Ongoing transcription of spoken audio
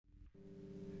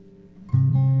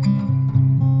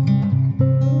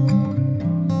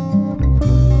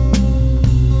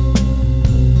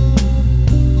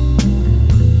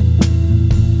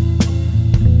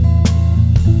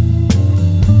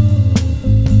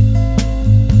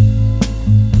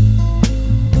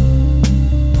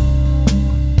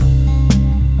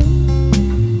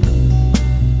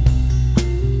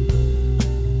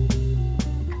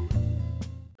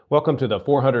Welcome to the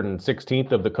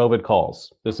 416th of the COVID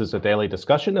calls. This is a daily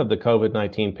discussion of the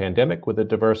COVID-19 pandemic with a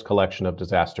diverse collection of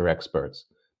disaster experts.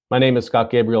 My name is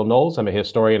Scott Gabriel Knowles. I'm a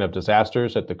historian of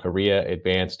disasters at the Korea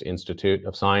Advanced Institute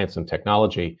of Science and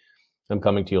Technology. I'm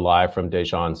coming to you live from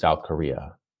Daejeon, South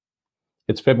Korea.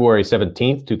 It's February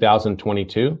 17th,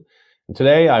 2022. And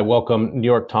today I welcome New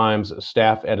York Times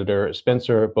staff editor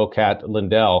Spencer Bocat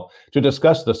Lindell to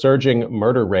discuss the surging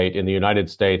murder rate in the United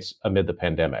States amid the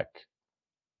pandemic.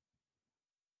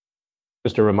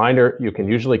 Just a reminder, you can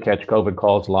usually catch COVID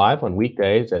Calls live on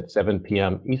weekdays at 7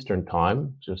 p.m. Eastern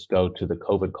Time. Just go to the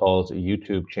COVID Calls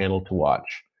YouTube channel to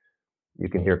watch. You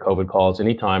can hear COVID Calls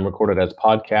anytime, recorded as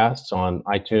podcasts on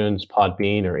iTunes,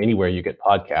 Podbean, or anywhere you get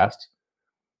podcasts.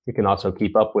 You can also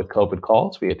keep up with COVID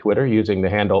Calls via Twitter using the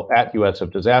handle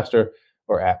 @USofDisaster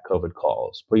or @COVID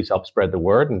Calls. Please help spread the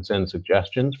word and send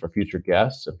suggestions for future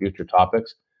guests and future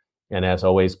topics. And as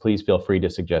always, please feel free to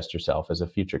suggest yourself as a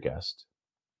future guest.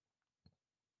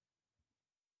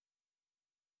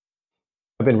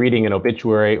 I've been reading an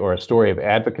obituary or a story of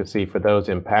advocacy for those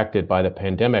impacted by the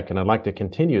pandemic, and I'd like to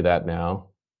continue that now.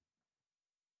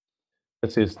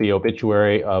 This is the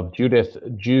obituary of Judith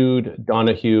Jude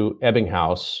Donahue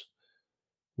Ebbinghaus,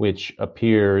 which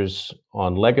appears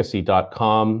on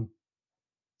legacy.com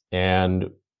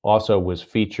and also was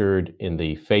featured in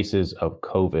the Faces of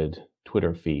COVID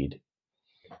Twitter feed.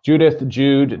 Judith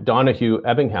Jude Donahue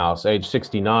Ebbinghaus, age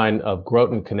 69, of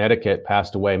Groton, Connecticut,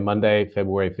 passed away Monday,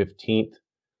 February 15th,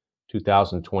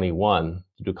 2021,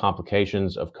 due to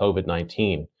complications of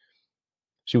COVID-19.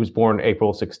 She was born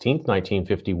April 16,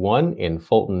 1951, in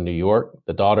Fulton, New York,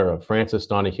 the daughter of Francis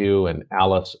Donahue and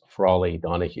Alice Frawley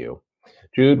Donahue.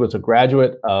 Jude was a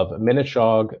graduate of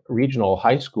Minneshaug Regional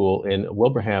High School in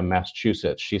Wilbraham,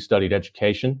 Massachusetts. She studied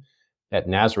education at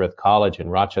Nazareth College in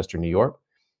Rochester, New York,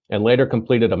 and later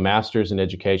completed a master's in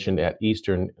education at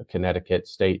Eastern Connecticut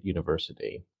State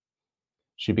University.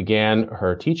 She began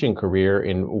her teaching career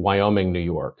in Wyoming, New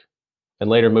York, and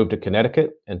later moved to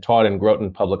Connecticut and taught in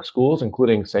Groton public schools,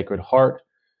 including Sacred Heart,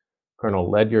 Colonel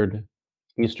Ledyard,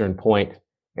 Eastern Point,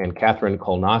 and Catherine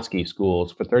Kolnosky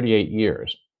schools for 38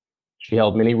 years. She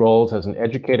held many roles as an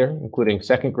educator, including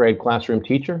second grade classroom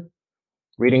teacher,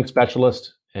 reading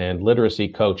specialist, and literacy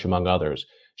coach, among others.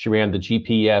 She ran the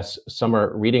GPS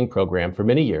summer reading program for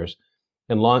many years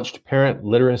and launched parent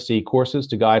literacy courses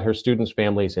to guide her students'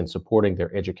 families in supporting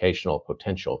their educational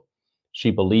potential.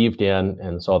 She believed in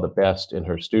and saw the best in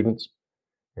her students,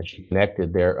 and she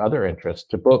connected their other interests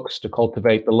to books to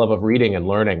cultivate the love of reading and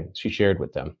learning she shared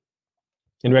with them.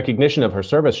 In recognition of her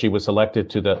service, she was selected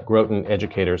to the Groton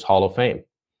Educators Hall of Fame.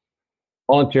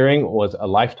 Volunteering was a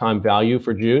lifetime value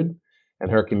for Jude, and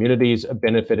her communities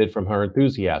benefited from her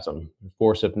enthusiasm,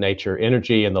 force of nature,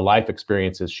 energy, and the life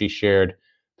experiences she shared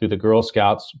through the Girl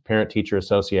Scouts, parent-teacher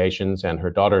associations, and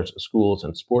her daughter's schools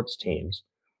and sports teams,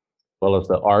 as well as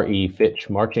the R.E.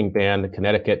 Fitch Marching Band, the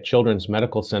Connecticut Children's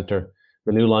Medical Center,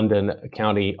 the New London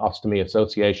County Ostomy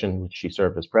Association, which she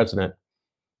served as president,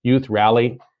 Youth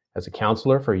Rally as a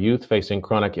counselor for youth facing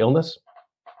chronic illness,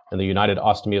 and the United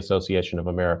Ostomy Association of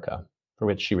America, for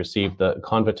which she received the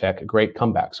Convatec Great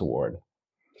Comebacks Award.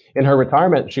 In her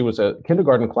retirement, she was a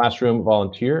kindergarten classroom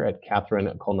volunteer at Catherine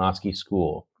Kolnosky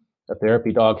School, a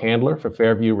therapy dog handler for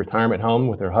Fairview Retirement Home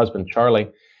with her husband, Charlie,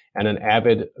 and an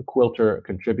avid quilter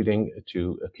contributing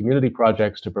to community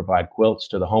projects to provide quilts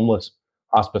to the homeless,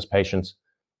 hospice patients,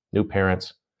 new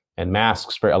parents, and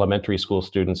masks for elementary school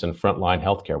students and frontline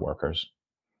healthcare workers.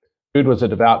 Jude was a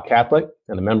devout Catholic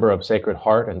and a member of Sacred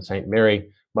Heart and St.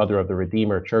 Mary, Mother of the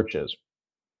Redeemer churches.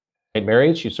 St.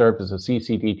 Mary's, she served as a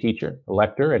CCD teacher, a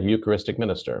lector, and Eucharistic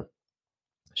minister.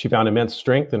 She found immense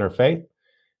strength in her faith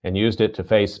and used it to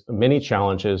face many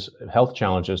challenges, health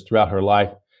challenges throughout her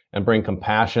life, and bring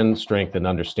compassion, strength, and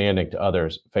understanding to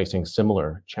others facing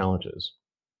similar challenges.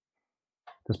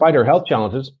 Despite her health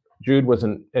challenges, Jude was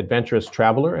an adventurous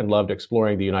traveler and loved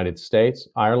exploring the United States,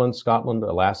 Ireland, Scotland,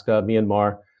 Alaska,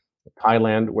 Myanmar,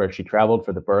 Thailand, where she traveled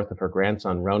for the birth of her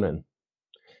grandson, Ronan.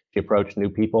 She approached new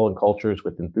people and cultures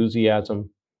with enthusiasm,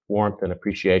 warmth, and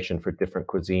appreciation for different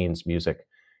cuisines, music,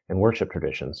 and worship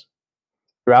traditions.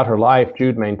 Throughout her life,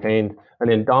 Jude maintained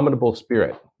an indomitable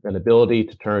spirit, an ability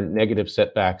to turn negative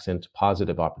setbacks into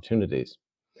positive opportunities.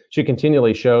 She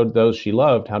continually showed those she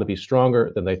loved how to be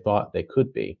stronger than they thought they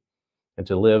could be, and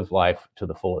to live life to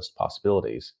the fullest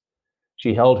possibilities.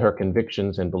 She held her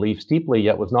convictions and beliefs deeply,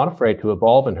 yet was not afraid to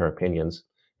evolve in her opinions,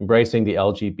 embracing the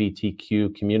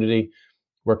LGBTQ community,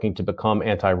 working to become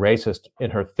anti-racist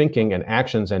in her thinking and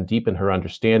actions, and deepen her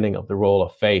understanding of the role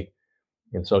of faith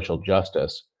in social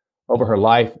justice. Over her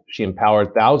life, she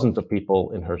empowered thousands of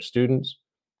people in her students,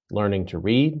 learning to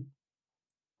read,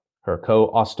 her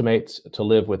co-ostemates to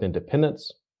live with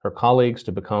independence, her colleagues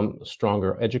to become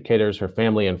stronger educators, her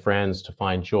family and friends to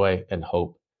find joy and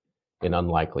hope in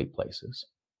unlikely places.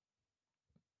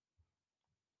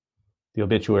 The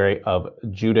obituary of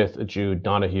Judith Jude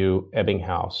Donahue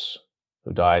Ebbinghaus,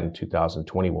 who died in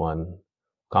 2021,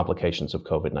 complications of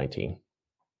COVID-19.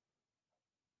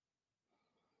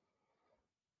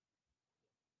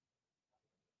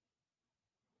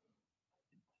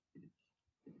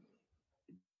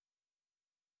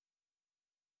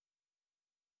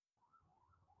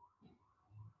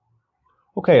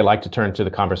 Okay, I'd like to turn to the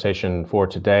conversation for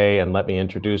today, and let me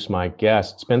introduce my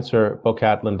guest. Spencer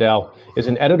Bokat-Lindell is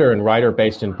an editor and writer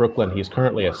based in Brooklyn. He's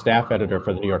currently a staff editor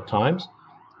for the New York Times,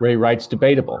 where he writes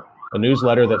Debatable, a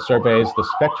newsletter that surveys the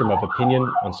spectrum of opinion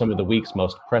on some of the week's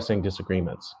most pressing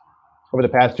disagreements. Over the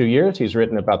past 2 years, he's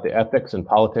written about the ethics and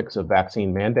politics of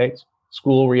vaccine mandates,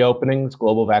 school reopenings,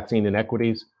 global vaccine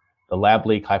inequities, the lab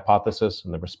leak hypothesis,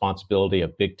 and the responsibility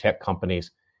of big tech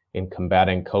companies in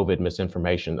combating COVID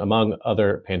misinformation, among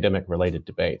other pandemic-related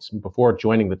debates. Before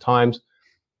joining the Times,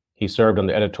 he served on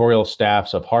the editorial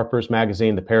staffs of Harper's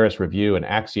Magazine, the Paris Review, and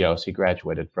Axios. He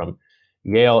graduated from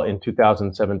Yale in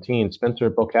 2017. Spencer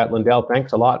Bokat-Lindell,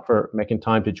 thanks a lot for making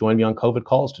time to join me on COVID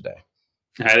Calls today.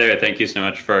 Hi there. Thank you so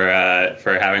much for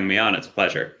having me on. It's a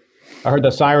pleasure. I heard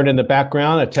the siren in the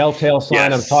background, a telltale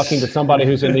sign. Yes. I'm talking to somebody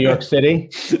who's in New York City.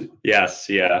 Yes,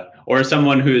 yeah, or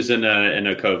someone who's in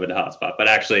a COVID hotspot. But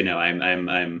actually, no,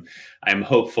 I'm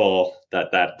hopeful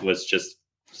that was just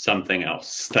something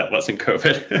else that wasn't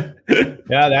COVID.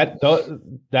 Yeah,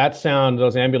 that sound,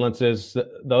 those ambulances,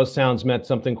 those sounds meant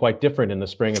something quite different in the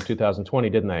spring of 2020,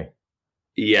 didn't they?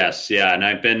 Yes, yeah, and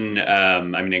I've been.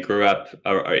 I grew up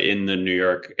in the New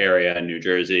York area, in New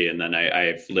Jersey, and then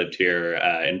I've lived here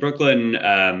in Brooklyn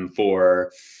for,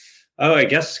 I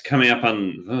guess coming up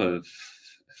on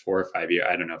 4 or 5 years.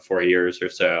 I don't know, 4 years or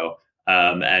so.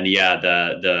 And yeah,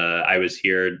 I was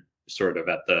here sort of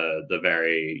at the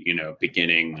very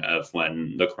beginning of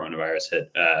when the coronavirus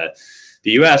hit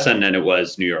the U.S. and then it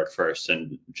was New York first,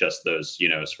 and just those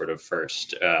sort of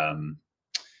first.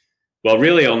 Well,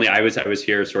 really, only I was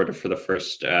here sort of for the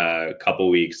first couple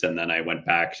weeks, and then I went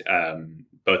back.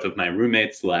 Both of my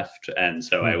roommates left, and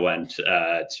so I went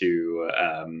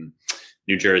to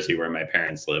New Jersey, where my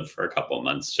parents live, for a couple of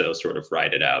months to sort of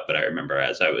ride it out. But I remember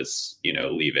as I was,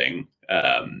 leaving,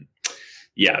 it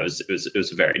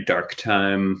was a very dark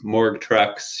time. Morgue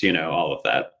trucks, all of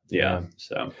that. Yeah.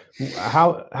 So,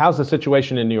 how's the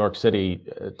situation in New York City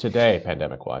today,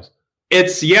 pandemic-wise?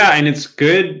 It's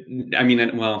good. I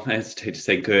mean, well, I hesitate to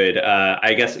say good.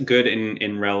 I guess good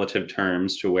in relative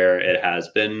terms to where it has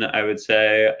been, I would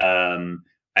say.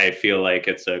 I feel like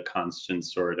it's a constant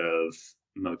sort of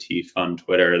motif on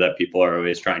Twitter that people are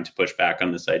always trying to push back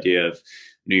on this idea of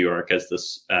New York as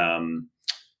this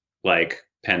like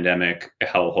pandemic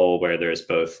hellhole where there's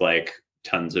both like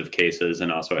tons of cases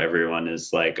and also everyone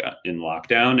is like in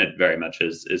lockdown. It very much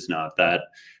is not that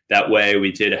way.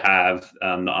 We did have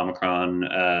the Omicron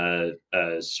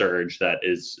surge that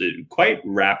is quite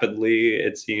rapidly,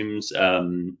 it seems.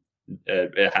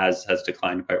 It has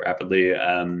declined quite rapidly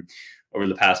over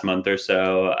the past month or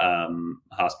so.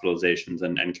 Hospitalizations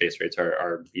and case rates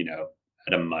are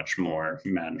at a much more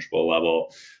manageable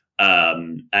level.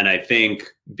 And I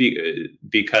think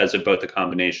because of both the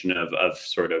combination of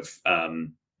sort of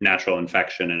natural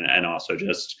infection and also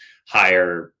just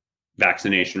higher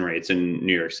vaccination rates in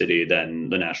New York City than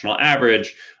the national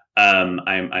average,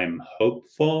 I'm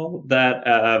hopeful that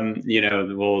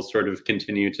we'll sort of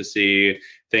continue to see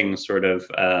things sort of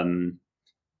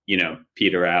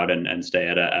peter out and stay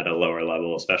at a lower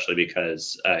level, especially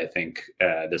because I think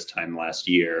this time last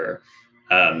year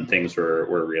things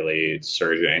were really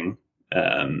surging,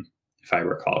 if I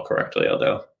recall correctly,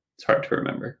 although it's hard to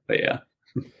remember. But yeah.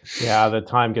 Yeah, the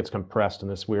time gets compressed in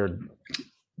this weird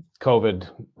COVID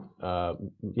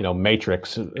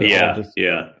matrix.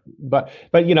 Yeah. But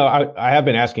I have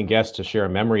been asking guests to share a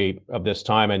memory of this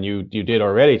time, and you did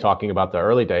already, talking about the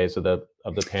early days of the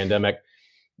pandemic.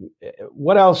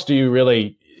 What else do you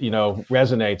really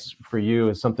resonates for you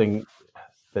as something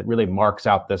that really marks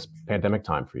out this pandemic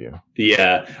time for you?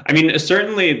 Yeah, I mean,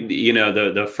 certainly,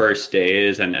 the first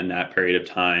days and that period of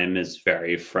time is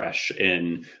very fresh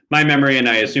in my memory, and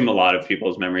I assume a lot of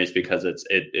people's memories, because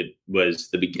it was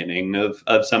the beginning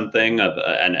of something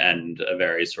and a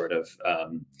very sort of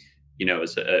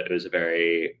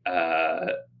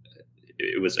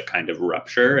it was a kind of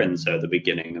rupture, and so the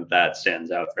beginning of that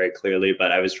stands out very clearly.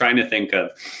 But I was trying to think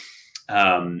of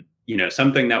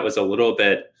something that was a little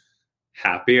bit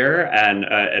happier, and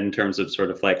in terms of sort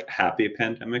of like happy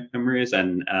pandemic memories.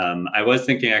 And I was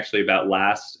thinking actually about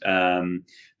last,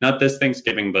 not this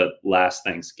Thanksgiving, but last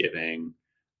Thanksgiving.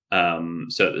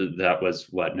 So that was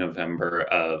what, November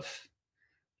of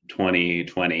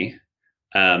 2020.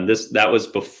 That was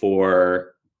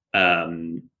before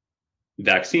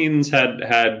vaccines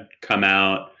had come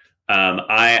out.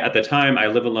 At the time, I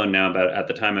live alone now, but at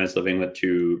the time I was living with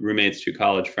two roommates, two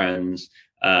college friends,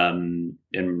 in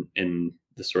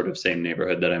the sort of same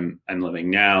neighborhood that I'm living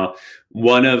now.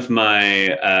 One of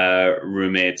my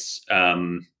roommates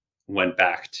went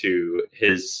back to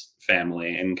his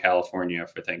family in California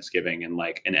for Thanksgiving in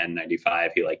like an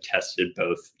N95. He like tested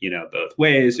both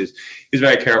ways. He's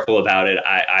very careful about it.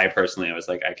 I personally, I was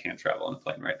like, I can't travel on a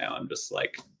plane right now. I'm just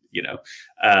like,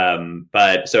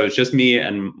 but so it's just me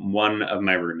and one of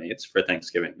my roommates for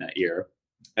Thanksgiving that year.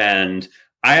 And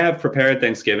I have prepared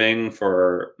Thanksgiving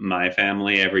for my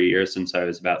family every year since I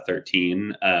was about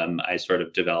 13. I sort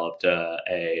of developed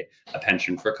a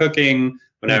penchant for cooking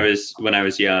when I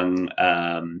was young.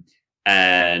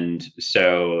 And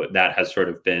so that has sort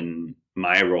of been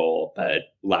my role. But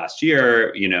last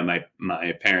year,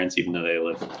 my parents, even though they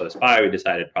live close by, we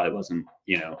decided it probably wasn't,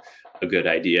 a good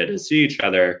idea to see each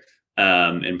other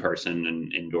in person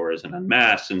and indoors and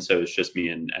unmasked. And so it's just me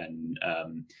and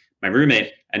my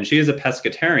roommate, and she is a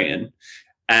pescatarian.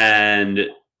 And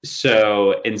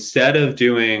so instead of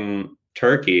doing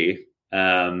turkey,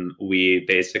 we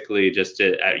basically just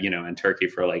did, and turkey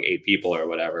for like 8 people or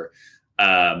whatever.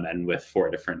 And with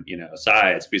 4 different,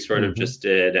 sides, we sort of just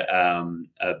did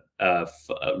a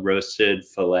roasted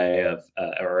fillet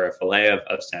or a fillet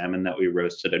of salmon that we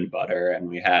roasted in butter. And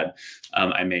we had,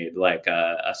 I made like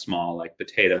a small like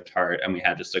potato tart, and we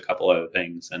had just a couple other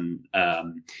things. And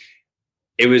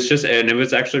it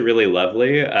was actually really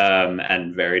lovely,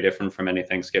 and very different from any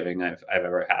Thanksgiving I've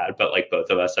ever had. But like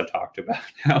both of us have talked about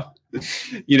how,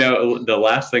 the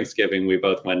last Thanksgiving we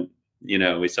both went,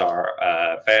 we saw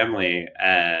our family,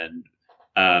 and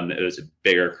it was a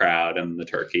bigger crowd, and the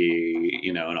turkey,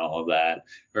 and all of that.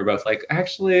 We're both like,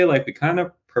 actually, like we kind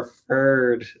of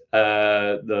preferred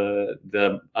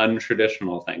the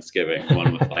untraditional Thanksgiving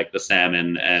one with like the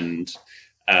salmon and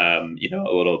a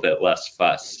little bit less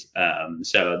fuss.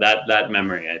 So that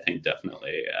memory, I think,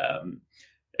 definitely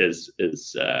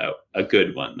is a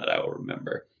good one that I will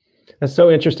remember. That's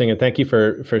so interesting, and thank you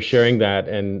for sharing that.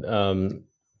 And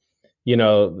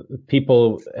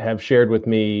people have shared with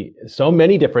me so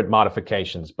many different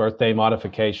modifications, birthday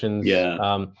modifications,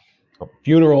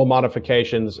 funeral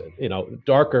modifications,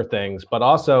 darker things, but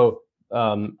also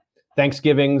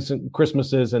Thanksgivings and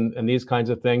Christmases and these kinds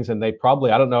of things. And they probably,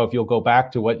 I don't know if you'll go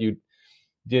back to what you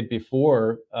did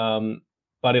before,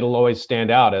 but it'll always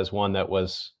stand out as one that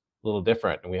was a little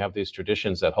different. And we have these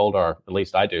traditions that hold at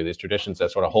least I do, these traditions that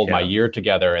sort of hold my year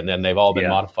together, and then they've all been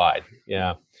modified.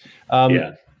 Yeah.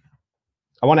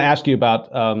 I want to ask you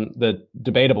about the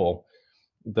Debatable,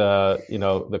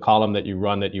 the column that you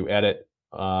run, that you edit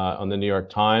on the New York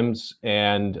Times,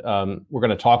 and we're going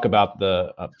to talk about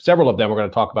the several of them. We're going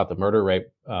to talk about the murder rape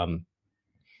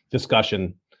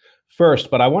discussion first,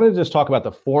 but I wanted to just talk about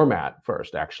the format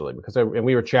first, actually, because and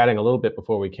we were chatting a little bit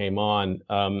before we came on.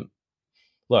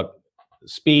 Look,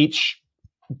 speech,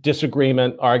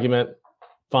 disagreement, argument,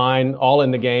 fine, all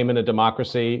in the game in a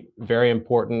democracy, very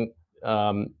important.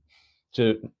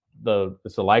 It's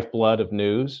the lifeblood of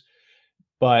news,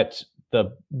 but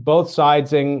the both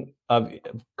sidesing of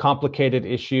complicated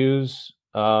issues,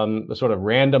 the sort of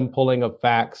random pulling of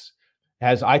facts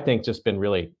has, I think, just been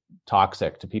really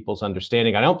toxic to people's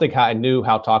understanding. I don't think I knew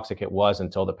how toxic it was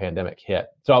until the pandemic hit.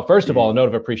 So first of all, a note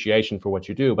of appreciation for what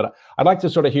you do, but I'd like to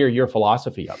sort of hear your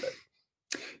philosophy of it.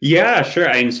 Yeah, sure.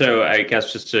 And so I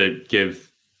guess just to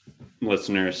give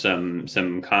listeners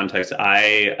some context,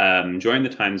 I joined the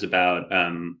Times about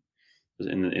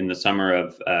in the summer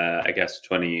of I guess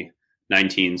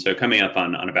 2019, so coming up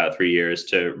on about 3 years,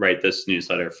 to write this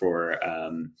newsletter for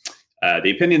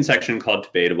the opinion section called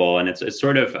Debatable. And it's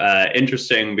sort of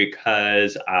interesting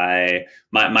because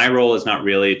my role is not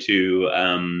really to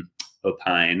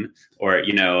opine, or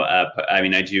I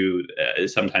mean, I do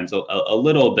sometimes a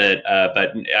little bit,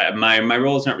 but my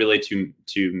role is not really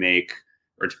to make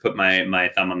or to put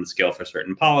my thumb on the scale for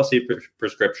certain policy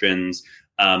prescriptions.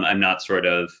 I'm not sort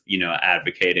of,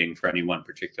 advocating for any one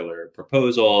particular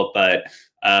proposal, but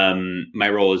my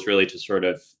role is really to sort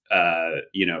of,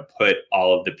 put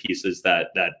all of the pieces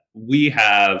that we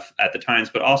have at the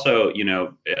Times, but also,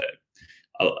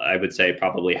 I would say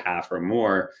probably half or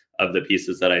more of the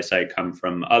pieces that I cite come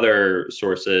from other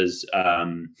sources.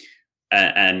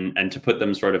 and to put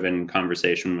them sort of in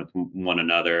conversation with one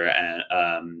another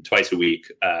and twice a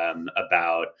week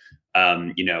about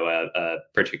a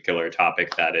particular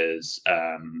topic that is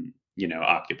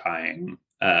occupying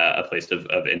a place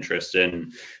of interest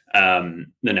in the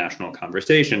national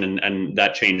conversation, and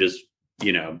that changes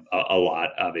a lot,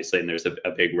 obviously, and there's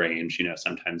a big range.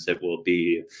 Sometimes it will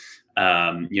be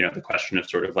the question of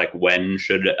sort of like, when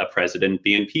should a president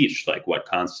be impeached? Like, what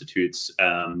constitutes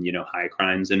high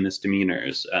crimes and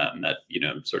misdemeanors? That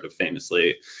sort of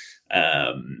famously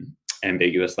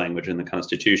ambiguous language in the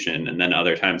Constitution. And then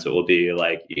other times it will be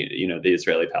like the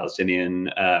Israeli-Palestinian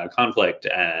conflict,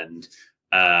 and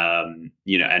one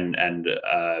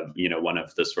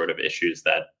of the sort of issues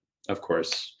that, of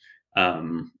course,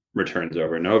 returns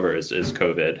over and over is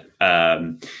COVID.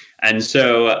 And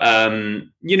so,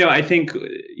 I think,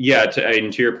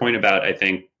 to your point about, I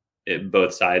think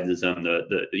both sidesism,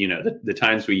 the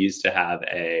times we used to have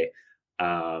I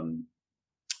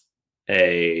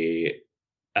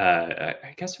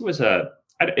guess it was I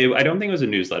don't think it was a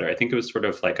newsletter. I think it was sort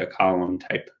of like a column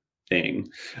type thing.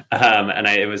 And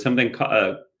it was something,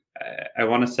 I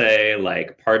want to say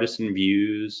like Partisan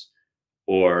Views,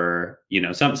 or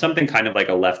something kind of like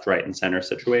a left, right, and center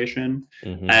situation.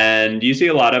 Mm-hmm. And you see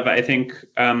a lot of, I think,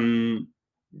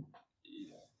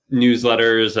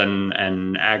 newsletters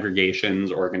and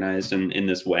aggregations organized in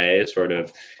this way, sort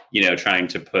of trying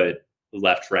to put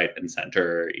left, right, and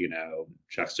center,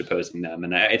 juxtaposing them.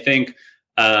 And I think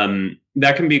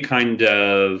that can be kind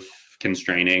of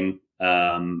constraining.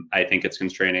 I think it's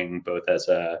constraining both as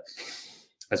a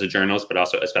journalist, but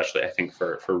also especially, I think,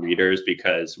 for readers,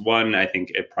 because one, I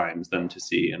think it primes them to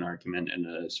see an argument in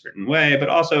a certain way, but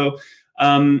also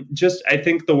just, I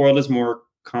think the world is more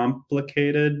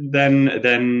complicated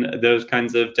than those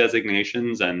kinds of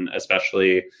designations. And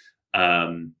especially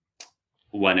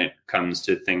when it comes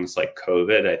to things like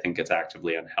COVID, I think it's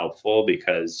actively unhelpful,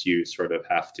 because you sort of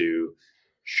have to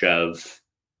shove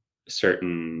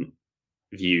certain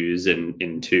views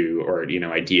into, or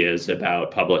ideas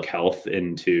about public health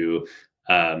into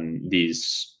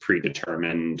these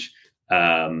predetermined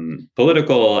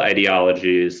political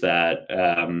ideologies that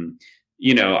I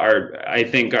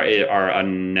think are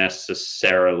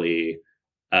unnecessarily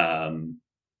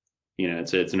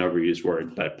it's an overused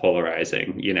word, but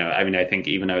polarizing. I think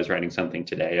even I was writing something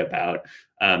today about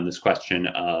this question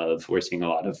of, we're seeing a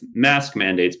lot of mask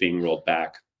mandates being rolled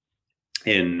back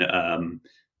in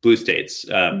blue states,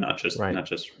 not just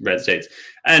red states.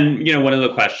 And one of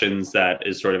the questions that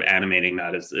is sort of animating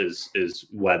that is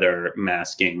whether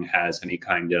masking has any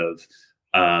kind of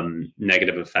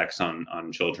negative effects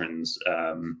on children's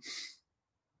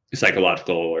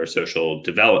psychological or social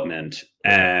development.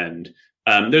 And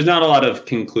there's not a lot of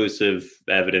conclusive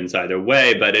evidence either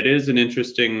way, but it is an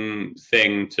interesting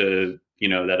thing to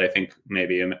that I think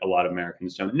maybe a lot of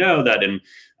Americans don't know, that in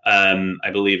I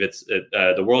believe it's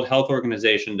the World Health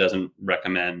Organization doesn't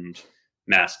recommend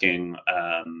masking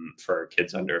for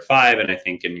kids under 5, and I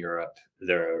think in Europe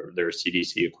their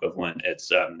CDC equivalent, it's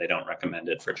they don't recommend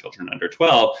it for children under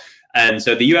 12. And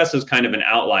so the U.S. is kind of an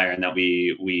outlier in that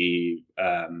we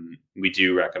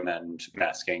do recommend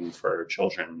masking for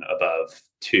children above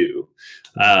 2.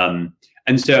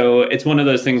 And so it's one of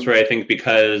those things where I think,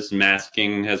 because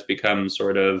masking has become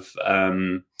sort of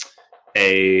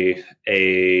a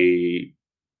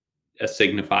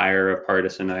signifier of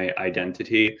partisan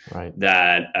identity, right,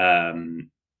 that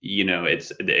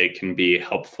it can be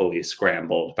helpfully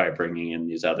scrambled by bringing in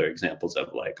these other examples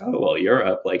of like, oh well,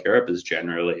 Europe is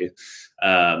generally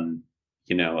a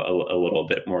little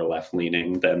bit more left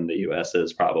leaning than the US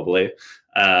is probably,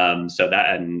 so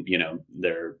that, and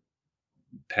their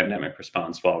pandemic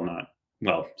response,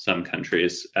 some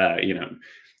countries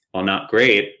while not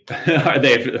great, are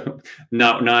they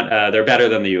not they're better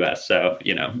than the US. So,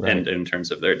 right, and in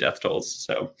terms of their death tolls.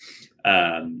 So,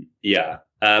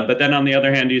 but then on the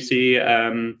other hand, you see,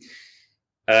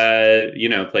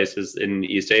 places in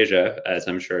East Asia, as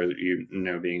I'm sure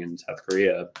being in South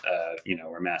Korea,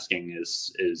 where masking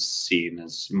is seen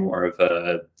as more of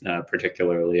a,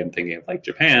 particularly I'm thinking of like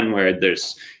Japan, where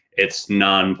it's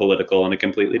non-political in a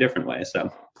completely different way. So,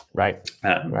 right.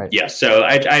 Yeah. So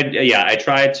I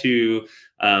try to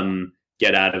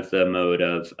get out of the mode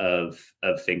of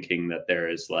thinking that there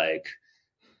is like,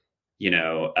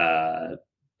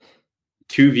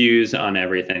 two views on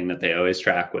everything, that they always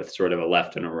track with sort of a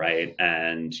left and a right.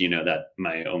 And, that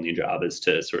my only job is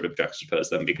to sort of juxtapose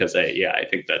them, because I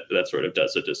think that sort of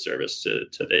does a disservice to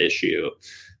the issue.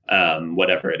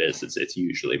 Whatever it is, it's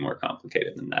usually more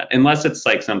complicated than that, unless it's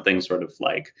like something sort of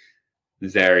like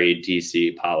very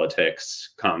DC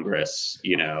politics, Congress,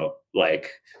 like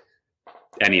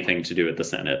anything to do with the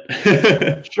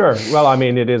Senate. Sure. Well, I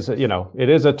mean, it is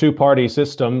a two-party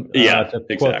system, Yeah, to quote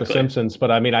The exactly. Simpsons.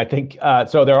 But I mean, I think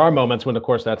so. There are moments when, of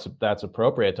course, that's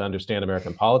appropriate to understand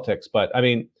American politics. But I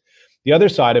mean, the other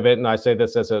side of it, and I say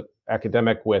this as an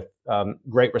academic with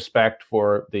great respect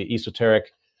for the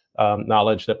esoteric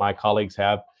knowledge that my colleagues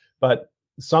have, but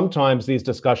sometimes these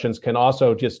discussions can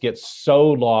also just get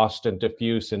so lost and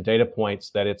diffuse in data points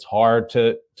that it's hard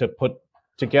to put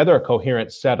together a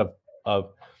coherent set of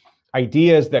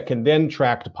ideas that can then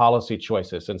track to policy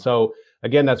choices. And so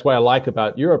again, that's what I like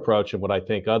about your approach, and what I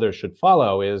think others should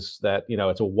follow is that,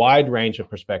 it's a wide range of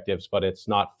perspectives, but it's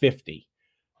not 50.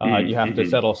 You have to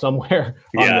settle somewhere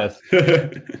on this.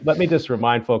 Let me just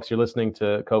remind folks, you're listening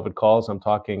to COVID Calls. I'm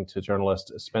talking to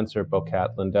journalist Spencer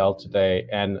Bocat-Lindell today,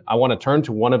 and I want to turn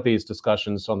to one of these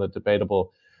discussions on the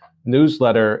Debatable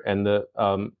newsletter. And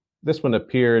this one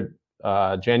appeared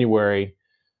January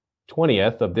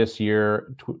 20th of this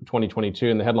year, 2022,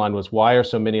 and the headline was, "Why are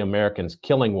so many Americans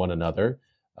killing one another?"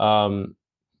 That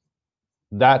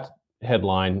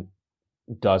headline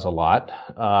does a lot,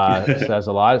 says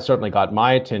a lot. It certainly got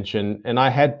my attention, and I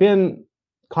had been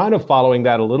kind of following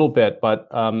that a little bit, but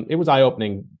it was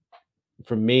eye-opening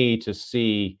for me to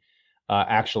see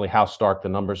actually how stark the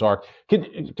numbers are.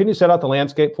 Can you set out the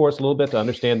landscape for us a little bit to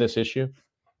understand this issue?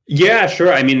 Yeah,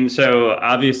 sure. I mean, so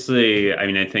obviously, I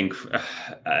mean, I think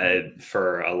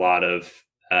for a lot of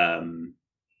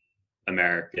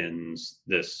Americans,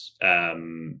 this, I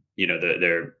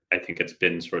think it's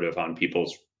been sort of on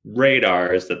people's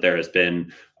radars that there has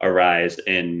been a rise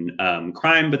in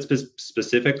crime, but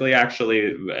specifically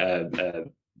actually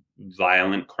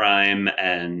violent crime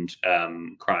and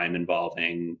crime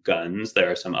involving guns. There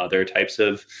are some other types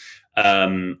of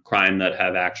crime that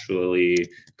have actually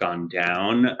gone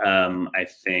down. I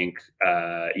think,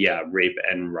 rape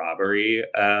and robbery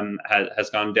has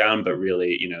gone down, but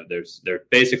really, there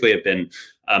basically have been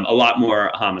a lot more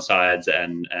homicides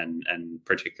and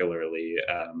particularly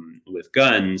with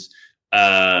guns.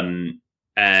 And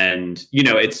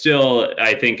it's still,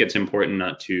 I think it's important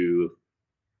not to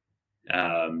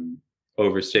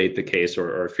overstate the case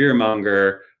or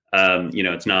fearmonger.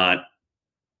 It's not.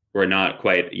 We're not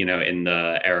quite, in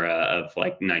the era of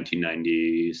like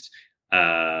 1990s,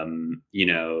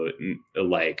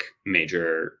 like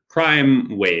major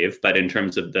crime wave, but in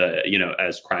terms of the,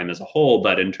 as crime as a whole,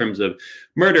 but in terms of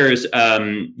murders,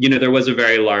 there was a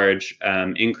very large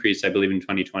increase. I believe in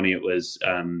 2020, it was,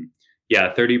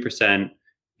 30%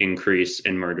 increase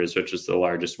in murders, which is the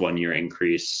largest one-year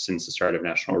increase since the start of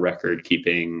national record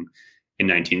keeping in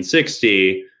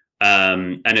 1960.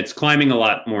 And it's climbing a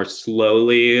lot more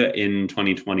slowly in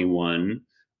 2021.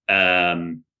 But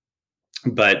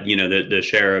the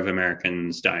share of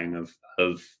Americans dying of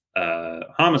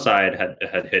homicide had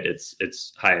hit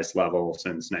its highest level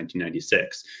since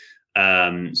 1996.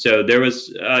 So there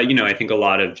was, I think a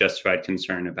lot of justified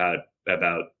concern about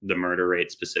the murder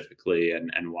rate specifically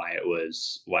and why it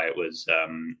was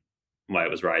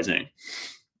rising.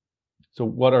 So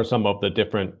what are some of the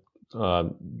different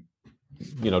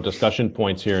discussion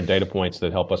points here and data points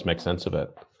that help us make sense of it?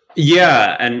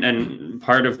 Yeah, and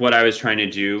part of what I was trying to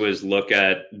do was look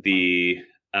at the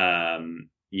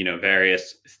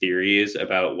various theories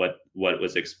about what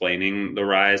was explaining the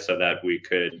rise, so that we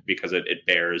could, because it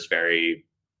bears very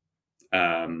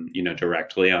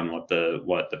directly on what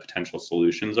the potential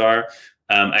solutions are.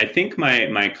 I think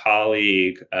my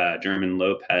colleague German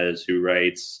Lopez, who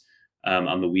writes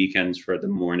on the weekends for the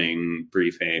morning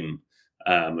briefing,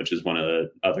 which is one of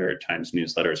the other Times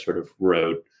newsletters, sort of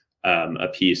wrote a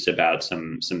piece about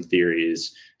some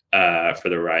theories for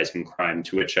the rise in crime,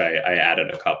 to which I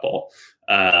added a couple.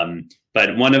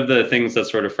 But one of the things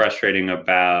that's sort of frustrating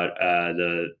about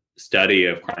the study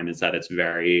of crime is that it's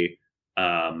very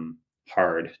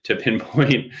hard to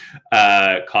pinpoint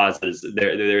causes.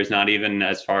 There's not even,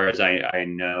 as far as I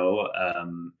know,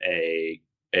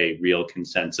 a real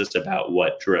consensus about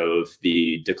what drove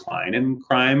the decline in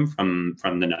crime from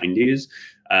the 90s.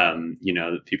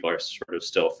 People are sort of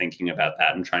still thinking about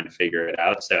that and trying to figure it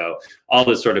out. So all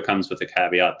this sort of comes with the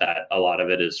caveat that a lot of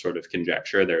it is sort of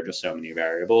conjecture. There are just so many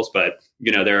variables, but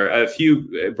there are a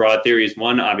few broad theories.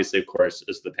 One, obviously, of course,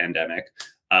 is the pandemic.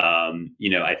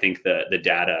 I think the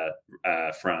data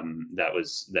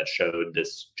that showed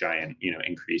this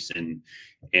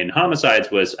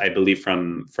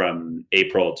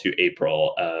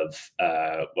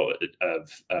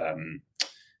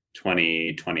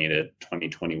to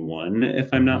 2021,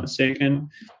 if I'm not mistaken.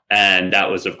 And that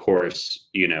was, of course,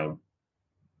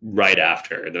 right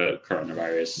after the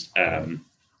coronavirus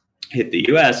hit the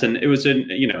US. And it was an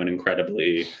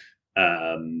incredibly,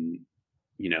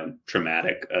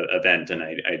 traumatic event. And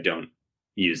I don't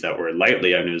use that word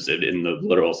lightly. I use it in the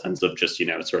literal sense of just,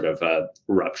 sort of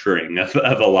rupturing of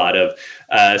a lot of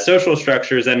social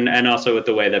structures and also with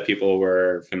the way that people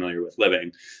were familiar with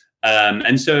living.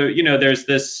 And so, there's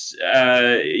this,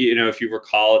 if you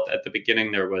recall at the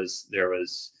beginning, there was,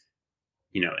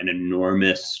 an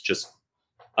enormous, just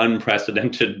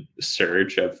unprecedented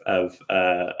surge of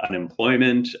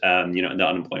unemployment. The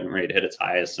unemployment rate hit its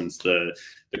highest since the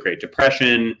Great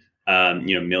Depression.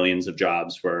 Millions of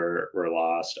jobs were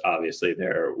lost. Obviously,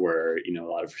 there were, a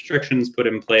lot of restrictions put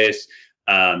in place.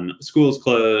 Schools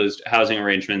closed, housing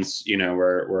arrangements,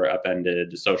 were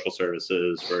upended, social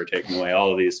services were taken away,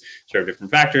 all of these sort of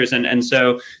different factors. And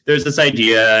so there's this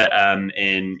idea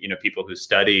in, people who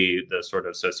study the sort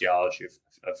of sociology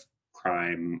of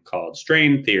crime called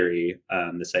strain theory,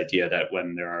 this idea that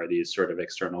when there are these sort of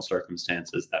external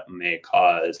circumstances that may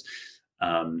cause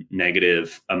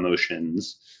negative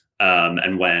emotions,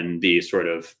 and when the sort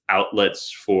of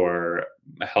outlets for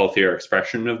a healthier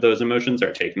expression of those emotions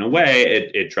are taken away,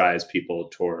 it drives people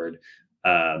toward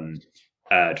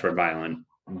violent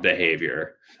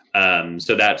behavior.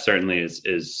 So that certainly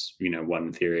is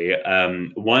one theory.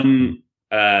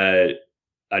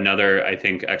 Another, I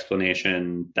think,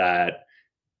 explanation that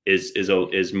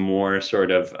is more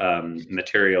sort of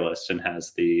materialist and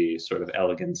has the sort of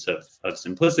elegance of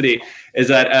simplicity is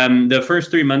that the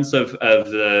first 3 months of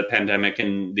the pandemic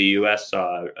in the US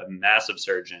saw a massive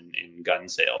surge in gun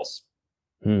sales.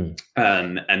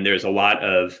 And there's a lot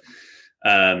of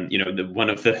one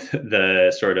of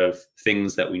the sort of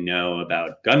things that we know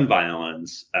about gun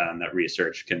violence that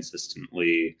research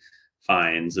consistently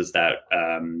finds is that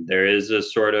there is a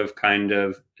sort of kind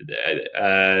of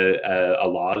a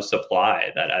law of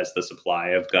supply, that as the supply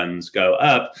of guns go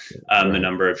up, the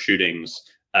number of shootings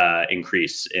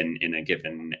increase in a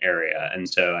given area. And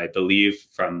so I believe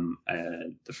from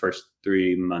the first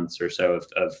 3 months or so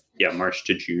of March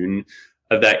to June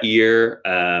of that year,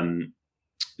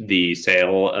 the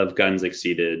sale of guns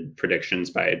exceeded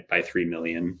predictions by 3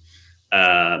 million.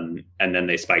 And then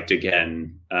they spiked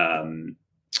again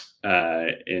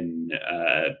in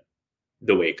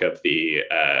the wake of the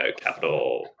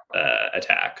Capitol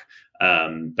attack.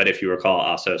 But if you recall,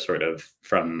 also sort of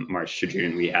from March to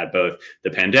June, we had both the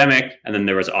pandemic and then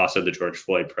there was also the George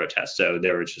Floyd protests. So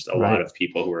there was just a lot of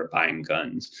people who were buying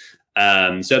guns.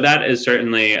 So that is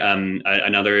certainly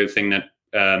another thing that,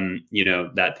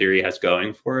 that theory has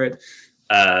going for it.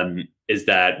 Is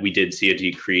that we did see a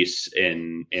decrease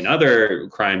in other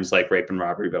crimes like rape and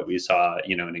robbery, but we saw,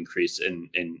 an increase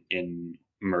in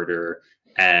murder,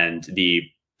 and the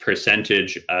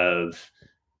percentage of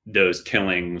those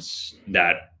killings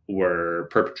that were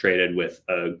perpetrated with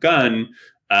a gun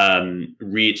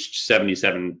reached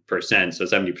 77%. So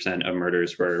 70% of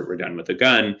murders were done with a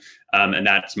gun. And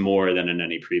that's more than in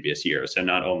any previous year. So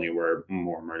not only were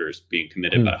more murders being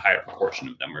committed, but a higher proportion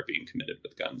of them were being committed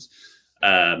with guns.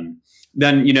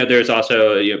 Then, there's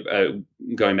also,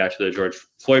 going back to the George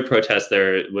Floyd protest,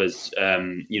 there was,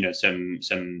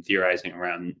 some theorizing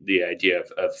around the idea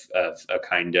of a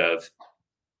kind of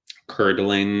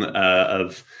curdling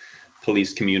of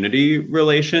police community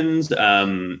relations.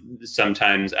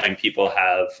 Sometimes people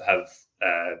have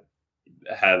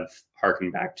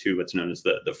harkened back to what's known as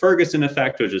the Ferguson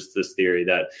effect, which is this theory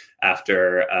that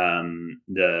after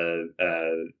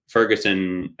the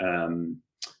Ferguson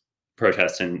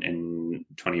protests in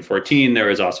 2014, there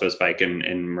was also a spike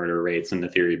in murder rates, and the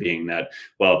theory being that,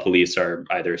 well, police are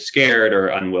either scared or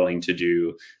unwilling to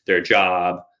do their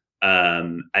job.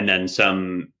 And then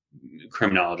some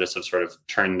criminologists have sort of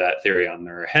turned that theory on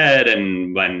their head.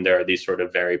 And when there are these sort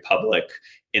of very public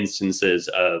instances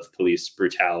of police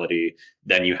brutality,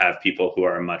 then you have people who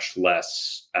are much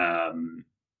less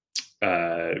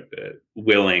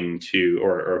willing to,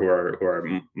 or who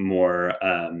are more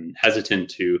hesitant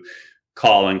to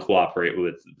call and cooperate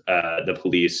with the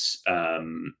police,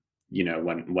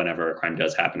 whenever a crime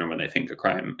does happen or when they think a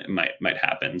crime might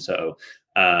happen. So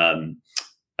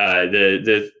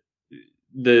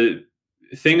the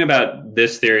thing about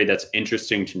this theory that's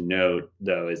interesting to note,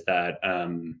 though, is that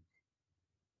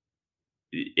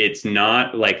it's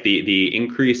not like the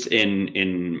increase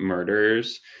in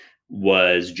murders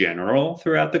was general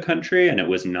throughout the country, and it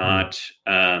was not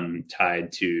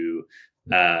tied to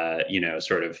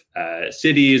sort of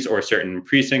cities or certain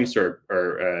precincts or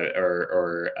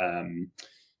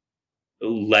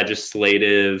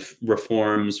legislative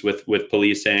reforms with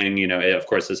policing. Of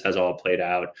course, this has all played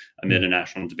out amid a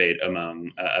national debate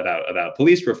about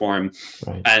police reform,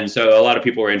 and so a lot of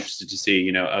people were interested to see,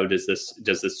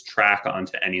 does this track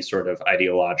onto any sort of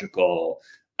ideological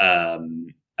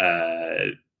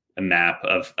a map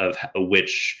of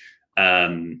which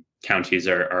counties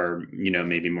are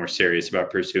maybe more serious about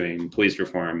pursuing police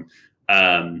reform.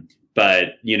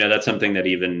 But that's something that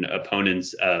even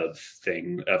opponents of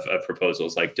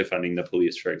proposals like defunding the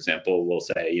police, for example, will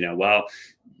say, well,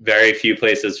 very few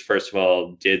places, first of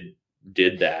all, did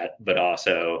that, but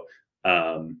also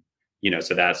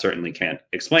so that certainly can't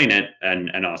explain it,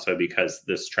 and also because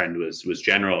this trend was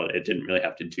general, it didn't really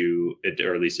have to do it,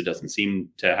 or at least it doesn't seem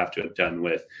to have to have done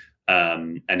with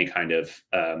any kind of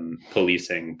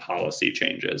policing policy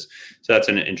changes. So that's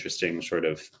an interesting sort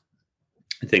of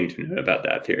thing to know about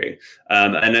that theory.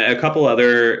 And a couple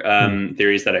other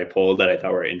theories that I pulled that I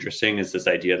thought were interesting is this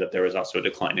idea that there was also a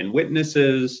decline in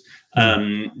witnesses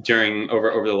during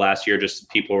over the last year. Just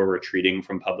people were retreating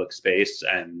from public space,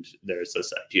 and there's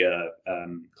this idea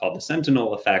called the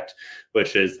sentinel effect,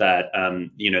 which is that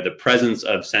the presence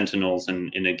of sentinels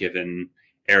in a given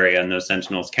area, and those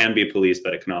sentinels can be police,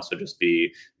 but it can also just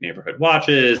be neighborhood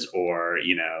watches or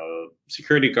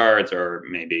security guards, or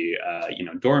maybe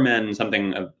doormen,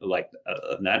 something of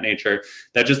that nature.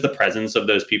 That just the presence of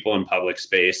those people in public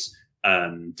space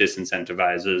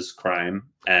disincentivizes crime.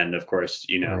 And of course,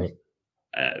 right.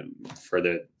 For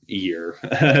the year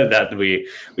that we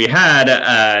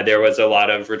had, there was a lot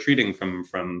of retreating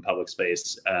from public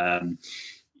space. So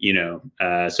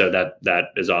that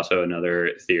is also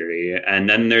another theory. And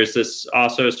then there's this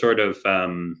also sort of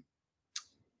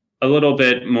a little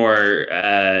bit more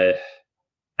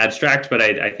abstract, but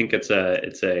I think it's a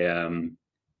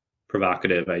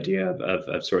provocative idea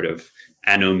of sort of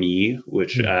anomie,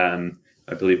 which I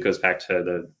believe goes back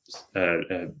to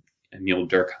the Emil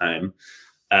Durkheim.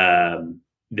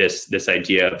 This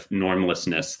idea of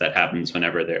normlessness that happens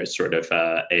whenever there's sort of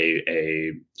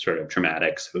a sort of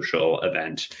traumatic social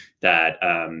event, that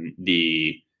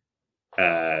the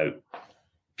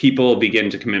people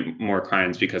begin to commit more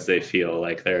crimes because they feel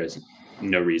like there is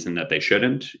no reason that they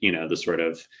shouldn't. The sort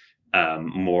of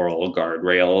moral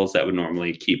guardrails that would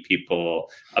normally keep people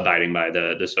abiding by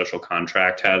the social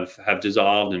contract have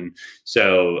dissolved. And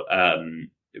so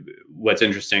what's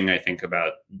interesting, I think,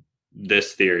 about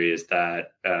this theory is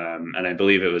that, and I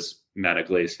believe it was Matt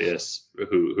Iglesias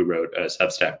who wrote a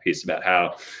Substack piece about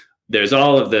how there's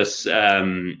all of this,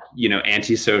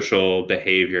 antisocial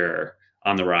behavior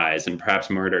on the rise, and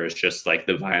perhaps murder is just like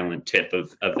the violent tip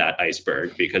of that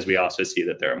iceberg, because we also see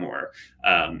that there are more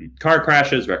car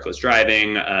crashes, reckless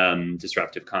driving,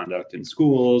 disruptive conduct in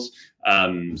schools,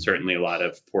 certainly a lot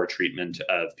of poor treatment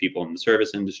of people in the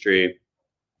service industry.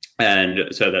 And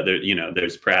so that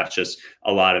there's perhaps just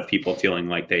a lot of people feeling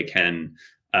like they can,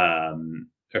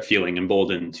 or feeling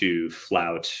emboldened to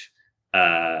flout,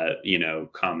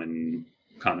 common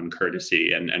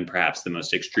courtesy, and perhaps the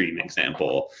most extreme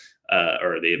example,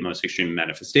 or the most extreme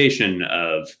manifestation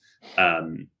of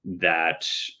that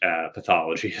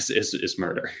pathology is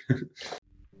murder.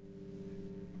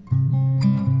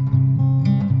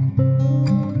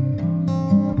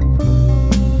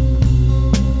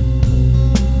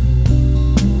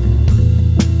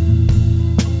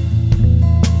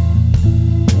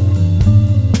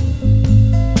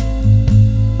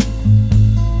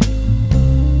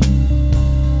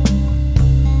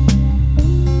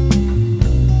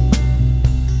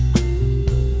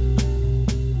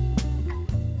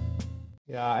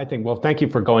 I think, well, thank you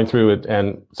for going through it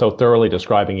and so thoroughly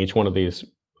describing each one of these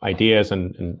ideas.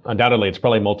 And undoubtedly, it's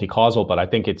probably multi-causal, but I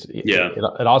think it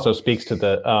also speaks to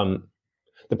the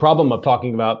problem of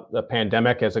talking about the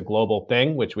pandemic as a global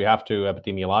thing, which we have to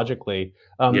epidemiologically,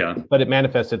 but it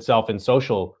manifests itself in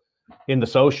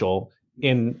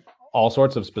all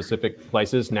sorts of specific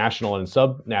places, national and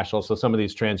sub-national. So some of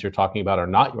these trends you're talking about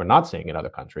we're not seeing in other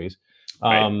countries.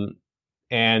 Right.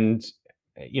 And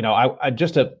I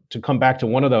just to come back to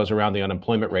one of those around the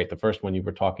unemployment rate, the first one you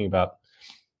were talking about,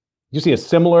 you see a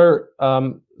similar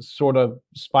sort of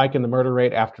spike in the murder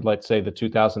rate after, let's say, the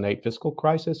 2008 fiscal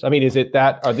crisis? I mean, is it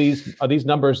that are these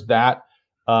numbers that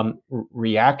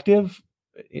reactive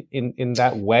in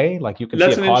that way? Like you can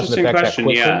That's see a an cause and interesting effect question.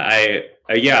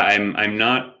 I'm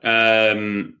not.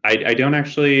 I don't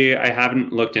actually. I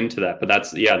haven't looked into that, but that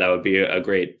would be a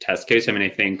great test case. I mean, I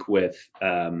think with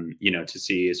to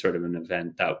see sort of an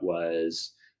event that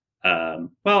was,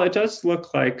 it does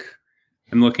look like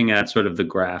I'm looking at sort of the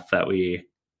graph that we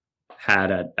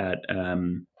had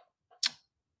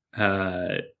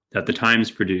that the Times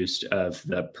produced of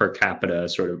the per capita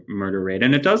sort of murder rate,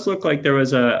 and it does look like there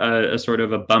was a sort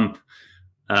of a bump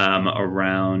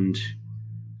around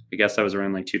I guess that was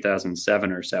around like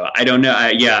 2007 or so. I don't know.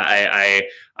 I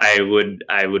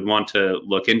would want to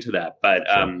look into that. But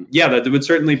yeah, that would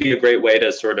certainly be a great way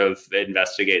to sort of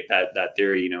investigate that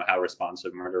theory. How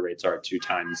responsive murder rates are to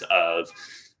times of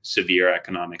severe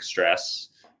economic stress.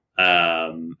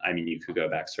 I mean, you could go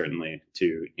back certainly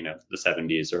to the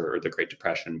 70s or the Great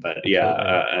Depression. But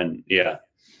yeah.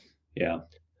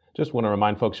 Just want to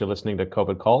remind folks you're listening to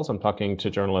COVID Calls. I'm talking to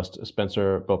journalist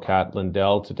Spencer Bocat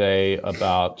Lindell today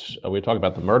about, we're talking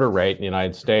about the murder rate in the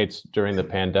United States during the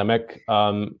pandemic.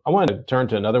 I want to turn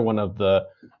to another one of the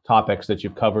topics that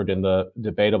you've covered in the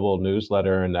Debatable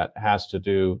newsletter, and that has to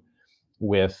do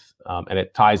with, and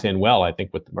it ties in well, I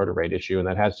think, with the murder rate issue, and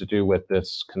that has to do with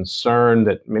this concern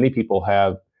that many people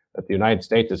have that the United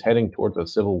States is heading towards a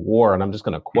civil war. And I'm just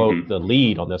going to quote the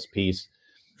lead on this piece.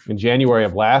 In January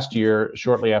of last year,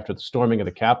 shortly after the storming of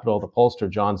the Capitol, the pollster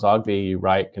John Zogby, you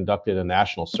write, conducted a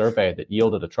national survey that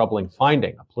yielded a troubling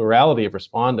finding. A plurality of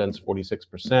respondents,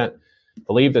 46%,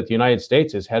 believe that the United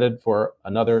States is headed for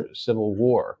another civil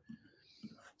war.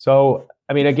 So,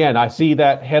 I mean, again, I see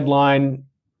that headline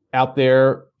out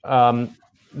there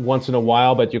once in a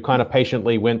while, but you kind of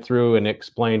patiently went through and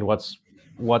explained what's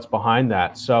behind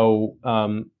that. So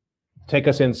take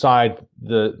us inside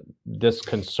this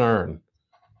concern.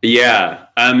 Yeah,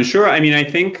 sure. I mean, I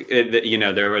think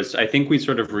that, I think we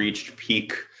sort of reached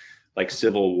peak like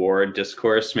Civil War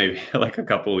discourse maybe like a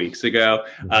couple weeks ago.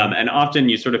 And often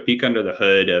you sort of peek under the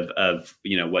hood of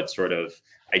what sort of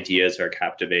ideas are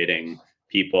captivating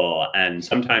people. And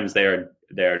sometimes they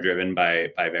are driven by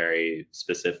very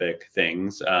specific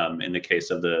things. In the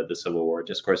case of the Civil War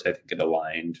discourse, I think it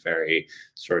aligned very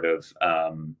sort of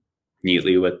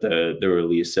neatly with the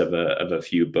release of a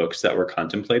few books that were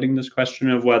contemplating this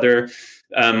question of whether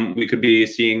we could be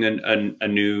seeing a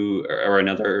new or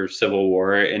another civil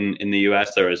war in the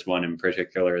U.S. There was one in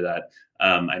particular that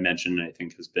I mentioned, I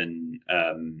think has been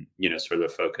sort of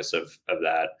the focus of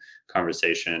that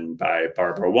conversation by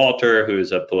Barbara Walter, who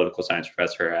is a political science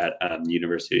professor at the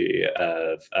University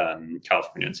of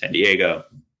California in San Diego.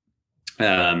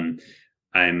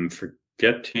 I'm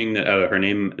forgetting her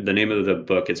name. The name of the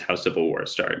book is How Civil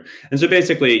Wars Start. And so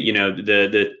basically,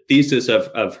 the thesis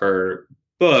of her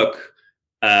book,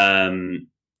 from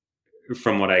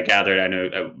what I gathered, I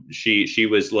know she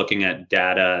was looking at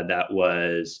data that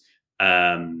was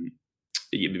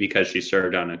because she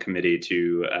served on a committee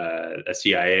to a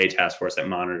CIA task force that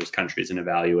monitors countries and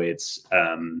evaluates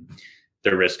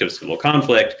the risk of civil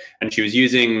conflict, and she was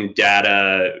using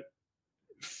data.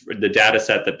 The data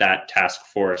set that task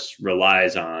force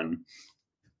relies on.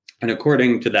 And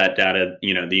according to that data,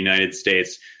 the United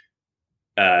States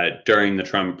during the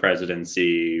Trump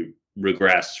presidency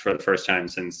regressed for the first time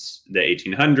since the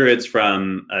 1800s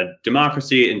from a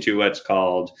democracy into what's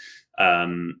called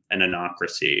an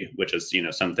anocracy, which is,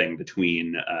 something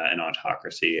between an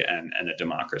autocracy and a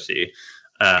democracy.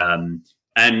 And,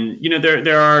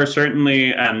 there are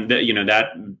certainly,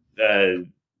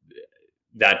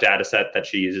 that data set that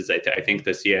she uses, I think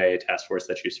the CIA task force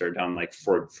that she served on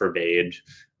forbade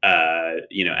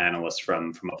analysts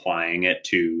from applying it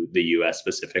to the U.S.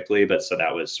 specifically, but so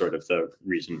that was sort of the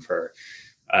reason for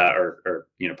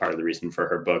part of the reason for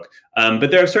her book.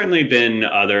 But there have certainly been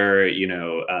other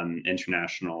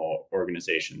international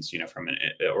organizations,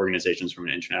 organizations from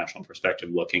an international perspective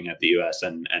looking at the U.S.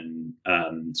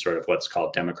 and sort of what's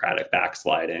called democratic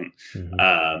backsliding.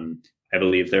 I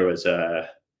believe there was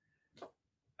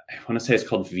I want to say it's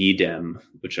called VDEM,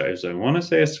 which I want to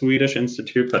say a Swedish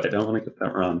institute, but I don't want to get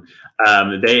that wrong.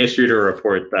 They issued a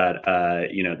report that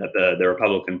that the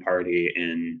Republican Party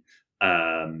in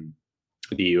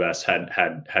the U.S.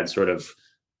 had sort of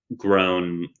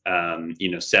grown,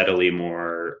 steadily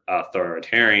more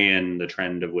authoritarian. The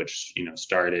trend of which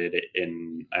started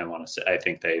in, I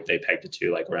think they pegged it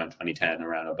to like around 2010,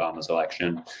 around Obama's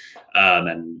election,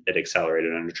 and it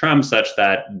accelerated under Trump, such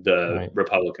that the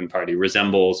Republican Party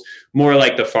resembles more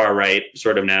like the far right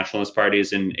sort of nationalist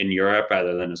parties in Europe,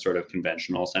 rather than a sort of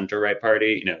conventional center right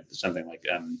party. Something like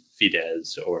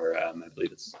Fidesz, or I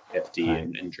believe it's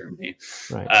FD in Germany.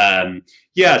 So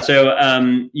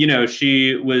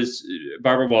she was.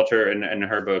 Barbara Walter in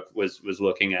her book was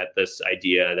looking at this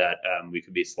idea that we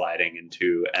could be sliding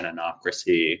into an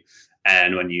anocracy,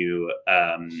 and when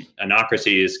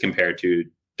anocracies compared to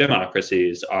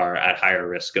democracies are at higher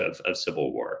risk of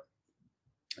civil war,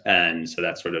 and so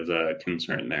that's sort of the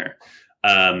concern there.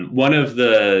 One of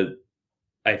the,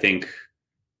 I think,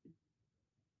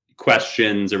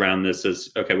 questions around this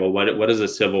is, okay, well, what does a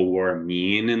civil war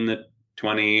mean in the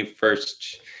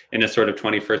 21st? In a sort of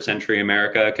 21st century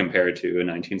America compared to a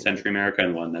 19th century America,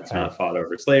 and one that's not fought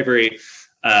over slavery.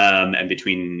 and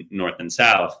between North and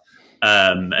South.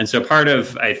 And so part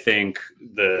of, I think,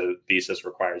 the thesis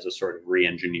requires a sort of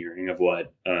re-engineering of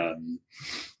what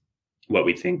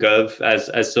we think of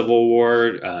as civil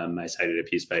war. I cited a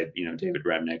piece by David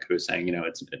Remnick, who was saying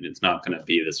it's not going to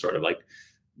be this sort of like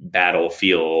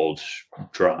battlefield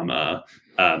drama.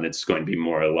 It's going to be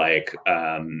more like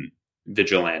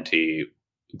vigilante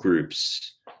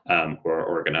groups who are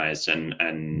organized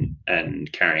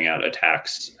and carrying out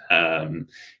attacks in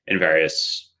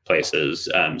various places,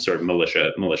 sort of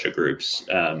militia groups,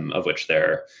 of which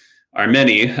there are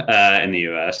many in the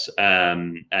U.S.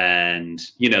 And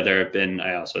there have been.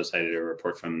 I also cited a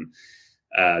report from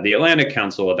the Atlantic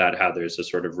Council about how there's a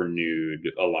sort of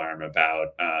renewed alarm about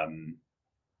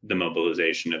the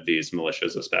mobilization of these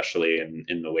militias, especially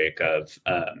in the wake of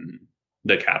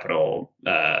the Capitol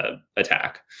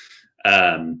attack.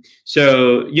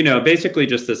 So basically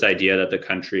just this idea that the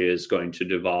country is going to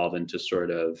devolve into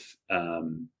sort of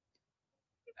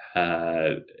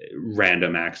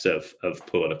random acts of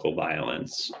political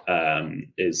violence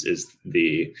is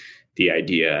the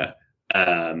idea.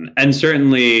 And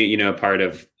certainly, part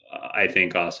of, I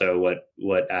think also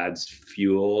what adds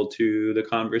fuel to the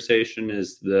conversation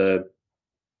is there's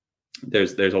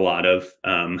a lot of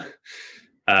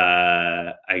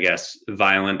I guess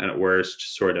violent and at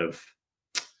worst sort of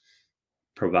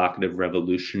provocative,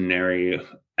 revolutionary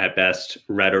at best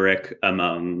rhetoric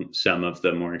among some of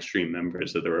the more extreme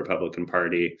members of the Republican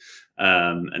Party.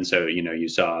 And so, you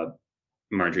saw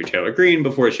Marjorie Taylor Greene,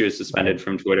 before she was suspended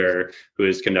from Twitter, who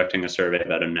is conducting a survey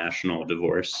about a national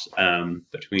divorce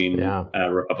between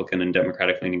Republican and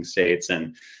Democratic leaning states,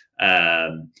 and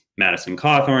Madison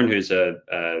Cawthorn, who's a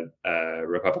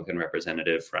Republican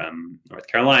representative from North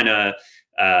Carolina,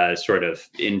 sort of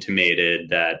intimated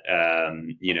that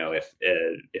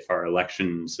if our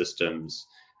election systems,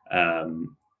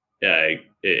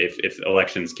 if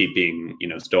elections keep being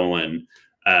stolen,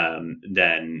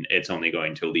 then it's only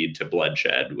going to lead to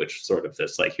bloodshed, which sort of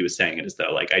this, like he was saying it as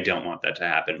though like, I don't want that to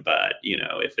happen, but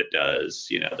if it does,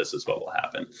 this is what will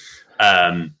happen.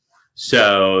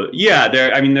 So yeah,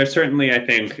 there's certainly, I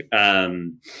think, a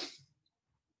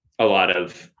lot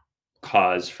of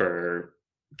cause for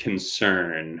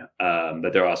concern,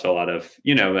 but there are also a lot of,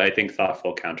 I think,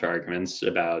 thoughtful counter arguments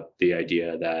about the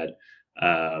idea that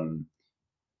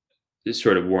this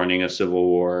sort of warning of civil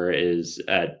war is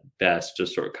at best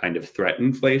just sort of kind of threat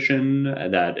inflation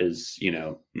that is,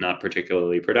 not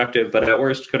particularly productive, but at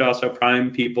worst could also prime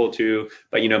people to,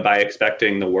 but by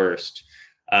expecting the worst,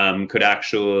 could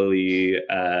actually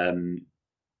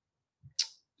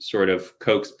sort of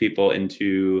coax people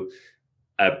into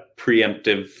a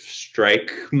preemptive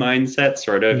strike mindset,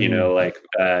 sort of,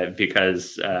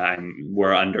 because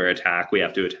we're under attack, we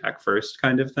have to attack first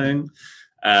kind of thing.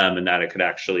 And that it could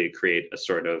actually create a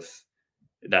sort of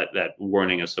that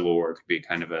warning of civil war could be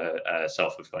kind of a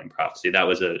self-fulfilling prophecy. That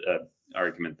was a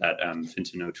argument that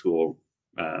Fintan O'Toole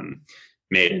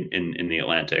made in the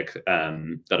Atlantic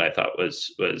that I thought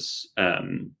was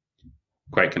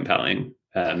quite compelling.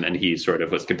 And he sort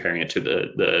of was comparing it to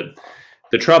the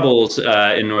Troubles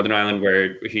in Northern Ireland,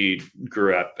 where he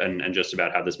grew up, and just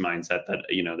about how this mindset that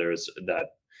there was that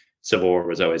civil war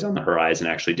was always on the horizon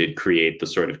actually did create the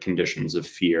sort of conditions of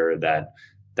fear that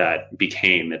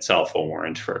became itself a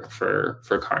warrant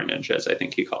for carnage, as I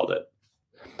think he called it.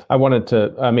 I wanted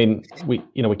to, we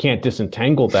can't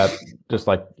disentangle that, just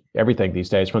like everything these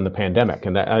days, from the pandemic,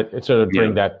 and that sort of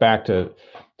bring that back to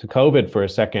COVID for a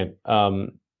second.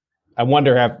 I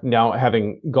wonder,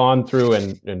 having gone through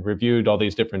and reviewed all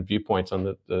these different viewpoints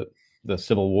on the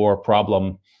Civil War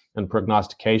problem and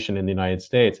prognostication in the United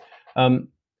States,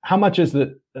 how much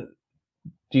do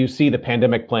you see the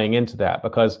pandemic playing into that?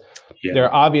 Because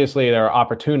there are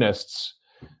opportunists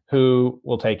who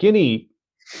will take any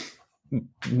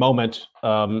moment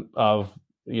of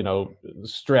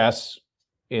stress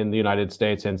in the United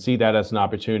States and see that as an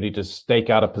opportunity to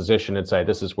stake out a position and say,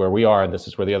 this is where we are and this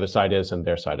is where the other side is and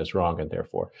their side is wrong, and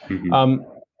therefore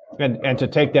and to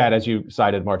take that, as you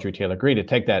cited Marjorie Taylor Greene, to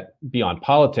take that beyond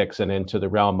politics and into the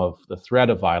realm of the threat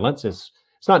of violence it's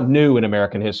not new in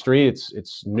American history.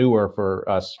 It's newer for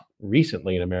us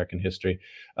recently in American history.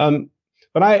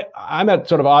 But I'm at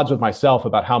sort of odds with myself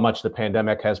about how much the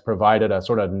pandemic has provided a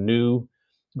sort of new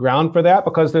ground for that,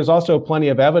 because there's also plenty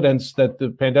of evidence that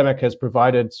the pandemic has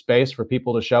provided space for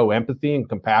people to show empathy and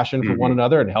compassion for one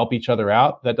another and help each other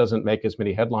out. That doesn't make as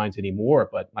many headlines anymore,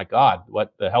 but my God,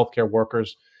 what the healthcare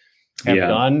workers have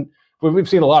done. We've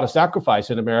seen a lot of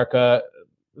sacrifice in America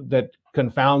that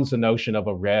confounds the notion of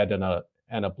a red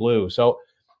and a blue. So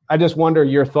I just wonder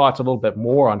your thoughts a little bit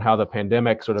more on how the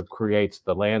pandemic sort of creates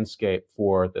the landscape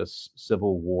for this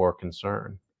Civil War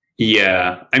concern.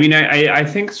 Yeah, I mean, I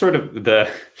think sort of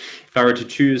if I were to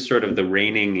choose sort of the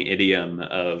reigning idiom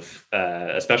of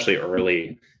especially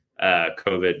early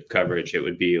COVID coverage, it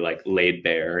would be like laid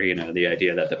bare. You know, the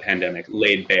idea that the pandemic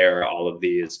laid bare all of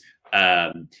these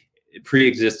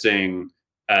pre-existing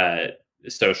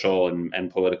social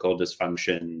and political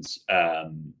dysfunctions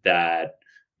that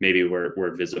maybe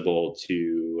were visible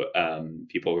to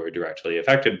people who were directly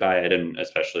affected by it, and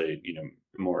especially, you know,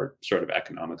 more sort of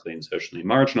economically and socially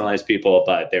marginalized people,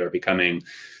 but they were becoming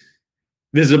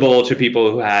visible to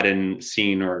people who hadn't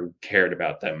seen or cared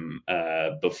about them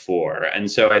before.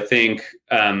 And so I think,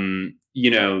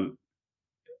 you know,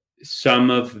 some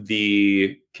of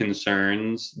the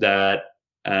concerns that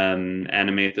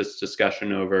animate this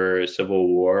discussion over Civil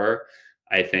War,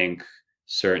 I think,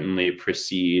 certainly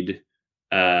precede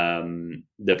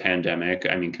the pandemic.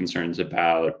 I mean, concerns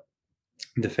about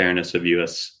the fairness of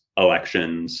U.S.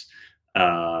 elections, you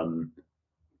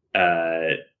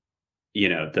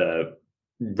know, the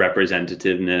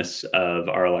representativeness of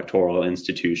our electoral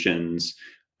institutions,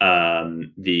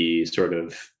 the sort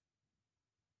of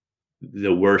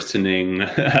the worsening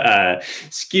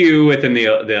skew within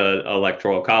the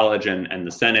electoral college and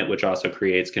the Senate, which also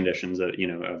creates conditions of, you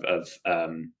know, of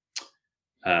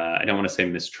I don't want to say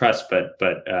mistrust, but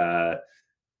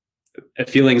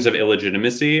feelings of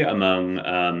illegitimacy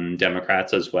among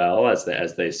Democrats as well, as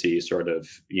they see sort of,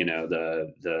 you know,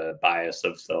 the bias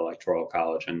of the electoral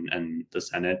college and the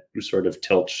Senate sort of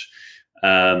tilt,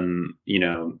 you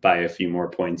know, by a few more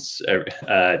points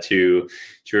to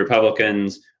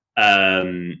Republicans.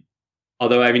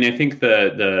 Although, I mean, I think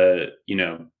the you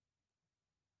know,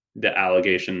 the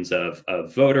allegations of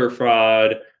voter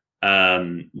fraud,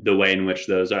 the way in which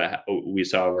those we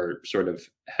saw were sort of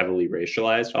heavily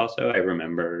racialized. Also, I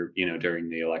remember, you know, during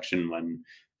the election when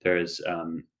there's,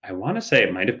 I want to say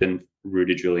it might have been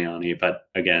Rudy Giuliani, but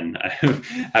again, I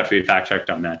have to be fact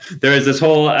checked on that. There is this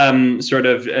whole sort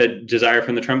of desire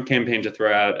from the Trump campaign to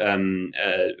throw out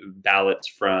ballots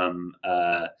from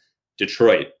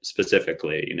Detroit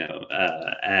specifically, you know,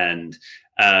 and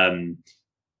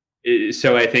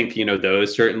so I think, you know,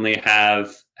 those certainly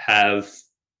have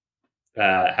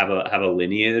a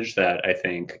lineage that I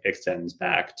think extends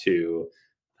back to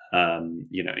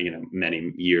you know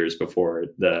many years before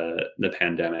the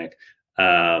pandemic.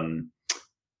 But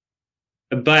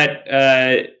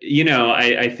you know,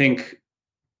 I think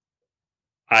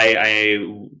I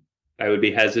would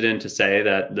be hesitant to say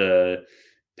that the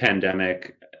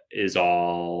pandemic is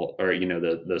all, or, you know,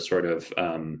 the sort of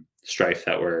strife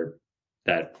that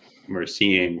we're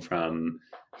seeing from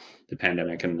the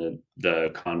pandemic and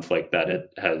the conflict that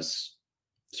it has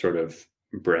sort of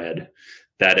bred,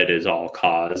 that it is all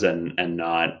cause and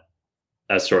not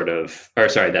a sort of, or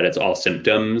sorry, that it's all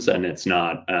symptoms and it's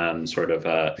not sort of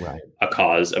a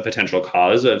cause, a potential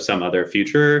cause of some other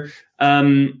future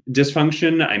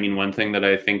dysfunction. I mean, one thing that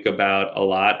I think about a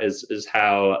lot is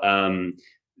how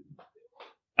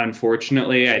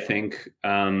unfortunately, I think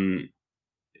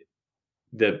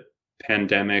the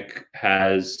pandemic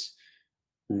has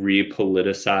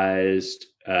repoliticized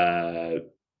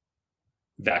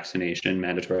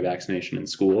mandatory vaccination in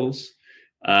schools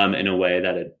in a way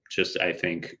that it just, I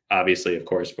think, obviously, of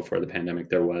course, before the pandemic,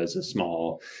 there was a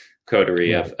small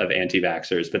coterie of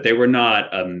anti-vaxxers, but they were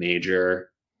not a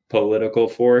major political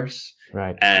force.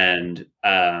 Right. And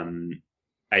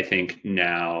I think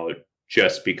now,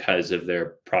 just because of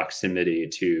their proximity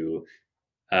to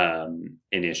an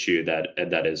issue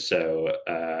that is so,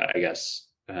 I guess,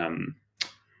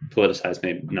 politicized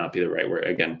may not be the right word,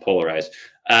 again, polarized.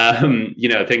 You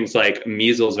know, things like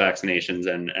measles vaccinations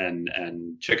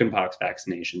and chickenpox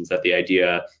vaccinations, that the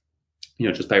idea, you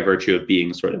know, just by virtue of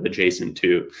being sort of adjacent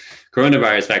to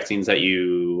coronavirus vaccines, that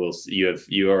you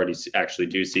already actually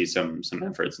do see some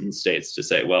efforts in states to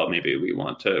say, well, maybe we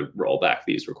want to roll back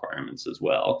these requirements as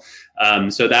well.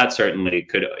 So that certainly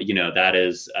could, you know, that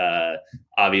is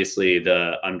obviously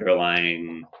the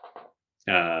underlying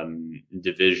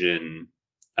division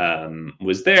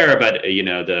was there, but, you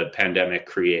know, the pandemic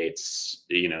creates,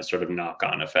 you know, sort of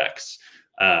knock-on effects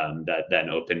that then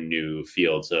open new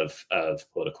fields of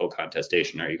political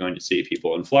contestation. Are you going to see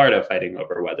people in Florida fighting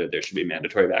over whether there should be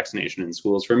mandatory vaccination in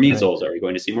schools for measles? Right. Are you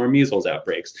going to see more measles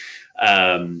outbreaks?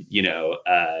 You know,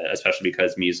 especially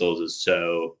because measles is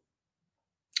so,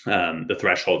 the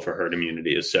threshold for herd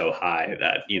immunity is so high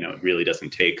that, you know, it really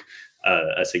doesn't take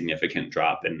a significant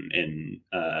drop in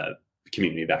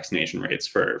community vaccination rates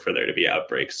for there to be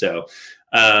outbreaks. So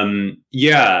and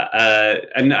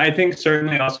I think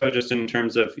certainly also just in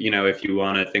terms of, if you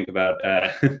want to think about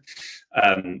the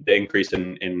increase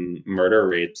in murder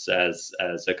rates as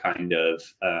a kind of,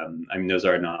 those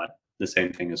are not the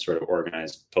same thing as sort of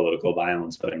organized political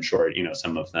violence, but I'm sure,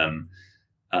 some of them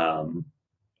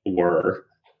were.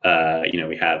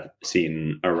 We have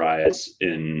seen a rise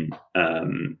in,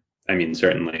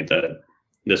 certainly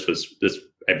this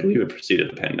I believe it preceded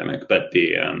the pandemic, but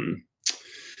the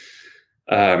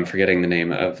I'm forgetting the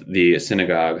name of the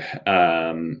synagogue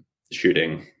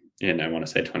shooting in, I want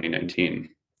to say 2019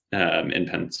 in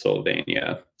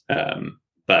Pennsylvania. I'm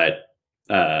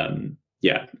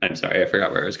sorry, I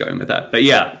forgot where I was going with that. But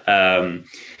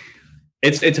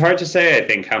it's hard to say, I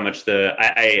think, how much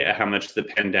the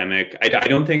pandemic. I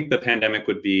don't think the pandemic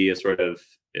would be a sort of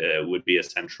would be a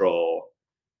central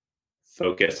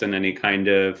focus in any kind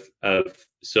of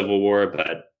civil war,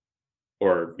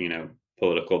 or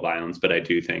political violence. But I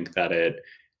do think that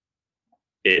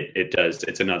it does.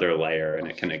 It's another layer, and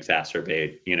it can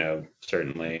exacerbate.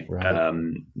 Certainly right.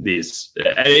 These.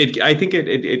 I think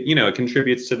it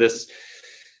contributes to this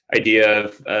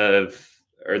idea of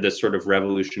or this sort of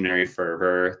revolutionary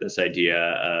fervor, this idea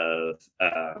of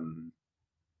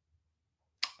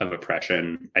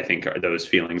oppression. I think those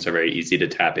feelings are very easy to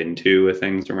tap into with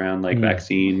things around like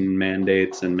vaccine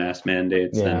mandates and mass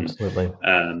mandates. Yeah, and, absolutely.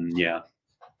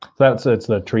 So it's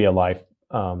the Tree of Life.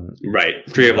 Right.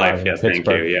 Tree of Life. Yes. Thank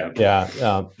you. Yeah.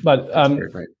 Yeah. But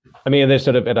right. They're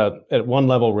sort of at one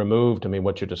level removed.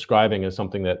 What you're describing is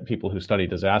something that people who study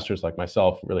disasters like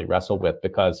myself really wrestle with,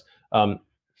 because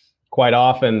quite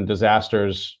often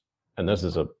disasters, and this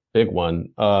is a big one,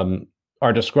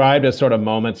 are described as sort of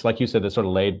moments, like you said, the sort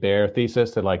of laid bare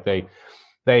thesis that like they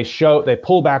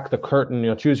pull back the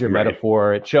curtain, choose your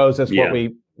metaphor. It shows us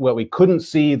what we couldn't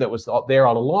see that was there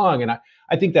all along. And I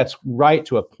think that's right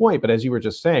to a point, but as you were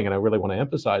just saying, and I really want to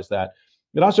emphasize that,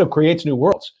 it also creates new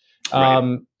worlds.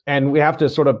 Right. And we have to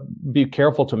sort of be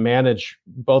careful to manage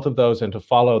both of those and to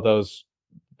follow those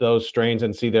strains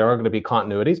and see there are going to be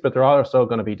continuities, but there are also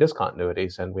going to be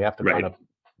discontinuities, and we have to kind of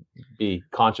be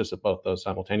conscious of both those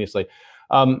simultaneously.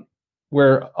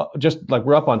 We're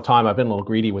we're up on time. I've been a little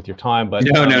greedy with your time, but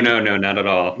no, not at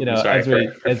all.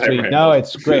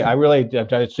 It's great. I really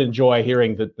just enjoy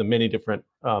hearing the many different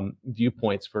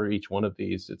viewpoints for each one of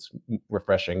these. It's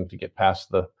refreshing to get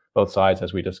past both sides,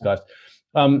 as we discussed.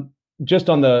 Just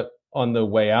on the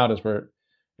way out, as we're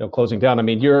closing down,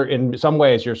 you're in some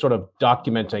ways you're sort of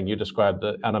documenting. You described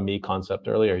the anomie concept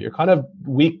earlier. You're kind of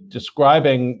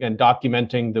describing and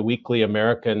documenting the weekly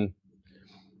American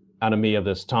anomie of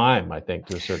this time, I think,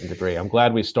 to a certain degree. I'm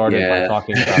glad we started by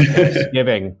talking about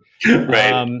Thanksgiving.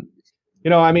 Right.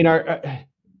 You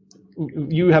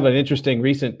have an interesting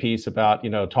recent piece about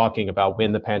talking about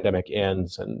when the pandemic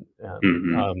ends, and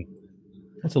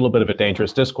it's a little bit of a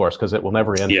dangerous discourse because it will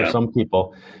never end for some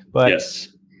people. But yes.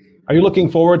 Are you looking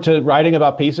forward to writing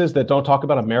about pieces that don't talk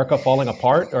about America falling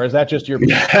apart, or is that just your?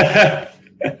 Yeah,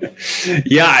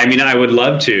 I would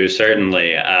love to,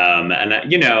 certainly. I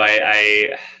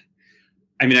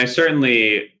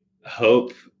certainly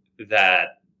hope that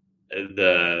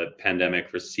the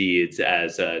pandemic recedes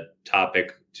as a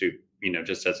topic to,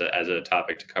 just as a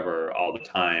topic to cover all the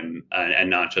time, and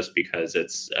not just because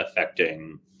it's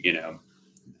affecting,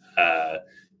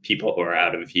 people who are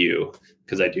out of view,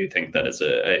 because I do think that is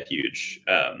a huge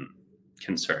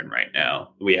concern right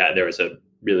now. There was a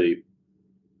really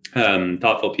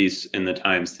thoughtful piece in the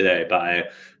Times today by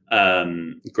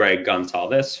Greg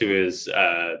Gonsalves, who is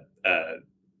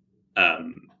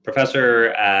professor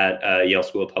at Yale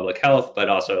School of Public Health, but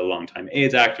also a longtime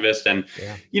AIDS activist. And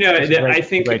I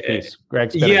think Greg's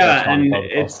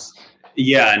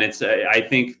I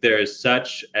think there's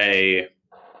such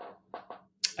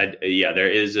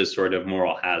there is a sort of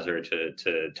moral hazard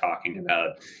to talking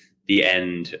about the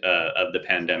end of the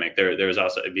pandemic. There was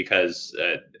also, because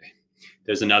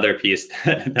there's another piece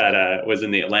that was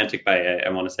in the Atlantic by I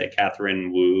want to say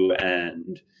Catherine Wu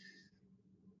and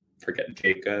forget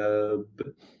Jacob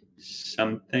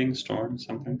Storm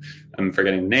something. I'm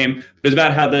forgetting the name. But it's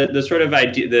about how the sort of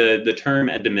idea, the term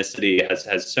endemicity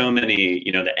has so many,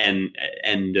 the end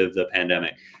of the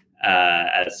pandemic,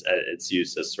 as it's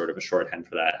used as sort of a shorthand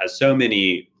for that, has so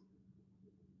many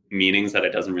meanings that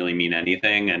it doesn't really mean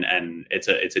anything, and it's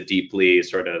a deeply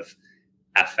sort of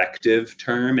affective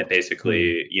term. It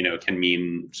basically, can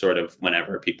mean sort of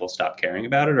whenever people stop caring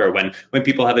about it, or when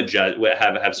people have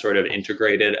have sort of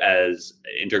integrated, the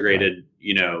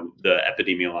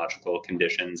epidemiological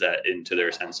conditions into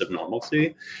their sense of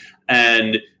normalcy.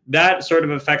 And that sort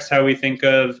of affects how we think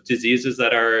of diseases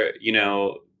that are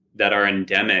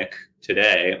endemic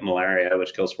today. Malaria,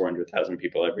 which kills 400,000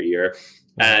 people every year.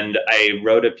 And I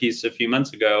wrote a piece a few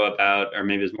months ago about, or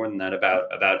maybe it's more than that,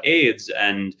 about AIDS.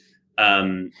 And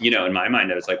in my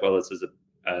mind, I was like, well, this is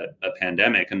a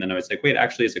pandemic. And then I was like, wait,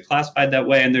 actually, is it classified that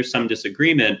way? And there's some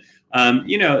disagreement.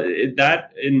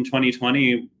 That in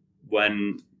 2020,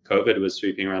 when COVID was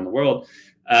sweeping around the world,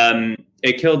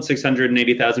 it killed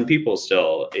 680,000 people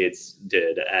still, AIDS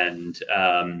did. And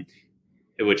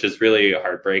which is really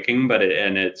heartbreaking, but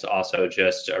it's also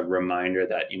just a reminder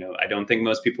that, I don't think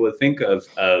most people would think of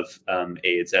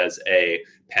AIDS as a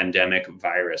pandemic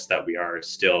virus that we are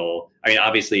still. I mean,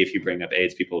 obviously, if you bring up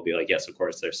AIDS, people will be like, yes, of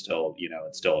course, there's still,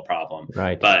 it's still a problem.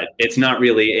 Right. But it's not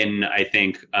really in, I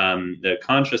think, the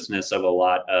consciousness of a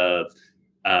lot of,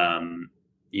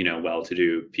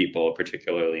 well-to-do people,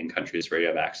 particularly in countries where you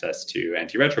have access to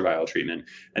antiretroviral treatment.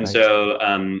 And so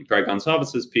Greg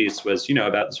Gonsalves's piece was,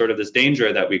 about sort of this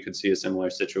danger that we could see a similar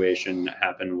situation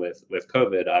happen with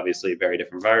COVID, obviously very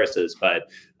different viruses, but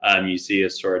you see a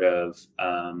sort of,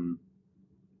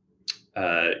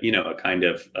 a kind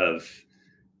of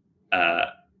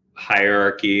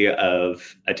hierarchy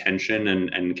of attention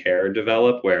and care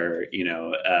develop where,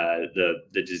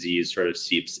 the disease sort of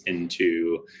seeps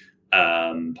into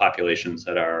populations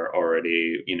that are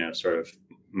already, sort of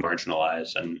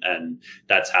marginalized, and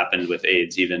that's happened with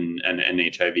AIDS, even and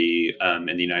HIV in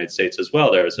the United States as well.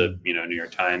 There was a New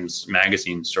York Times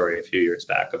Magazine story a few years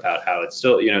back about how it's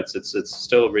still it's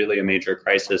still really a major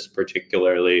crisis,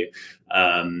 particularly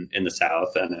in the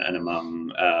South and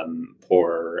among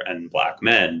poor and Black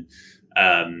men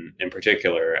in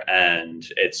particular,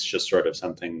 and it's just sort of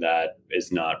something that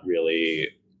is not really.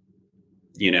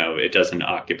 It doesn't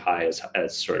occupy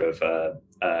as sort of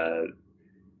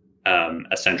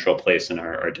a central place in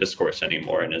our discourse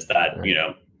anymore. And is that,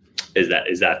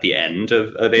 is that the end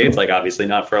of AIDS? Like, obviously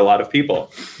not for a lot of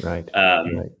people. Right.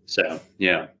 So,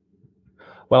 yeah.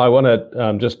 Well, I want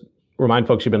to just remind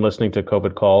folks you've been listening to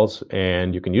COVID Calls,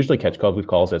 and you can usually catch COVID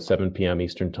Calls at 7 p.m.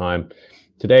 Eastern Time.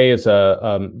 Today is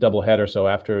a double header, so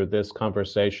after this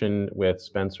conversation with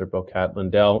Spencer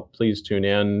Bocat-Lindell, please tune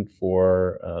in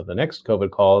for the next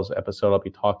COVID Calls episode. I'll be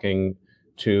talking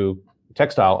to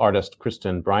textile artist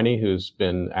Kristen Briney, who's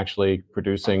been actually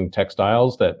producing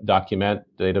textiles that document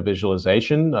data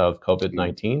visualization of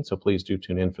COVID-19, so please do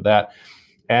tune in for that.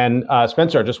 And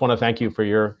Spencer, I just want to thank you for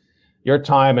your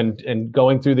time and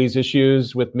going through these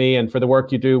issues with me, and for the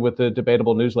work you do with the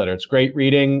Debatable newsletter. It's great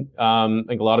reading. I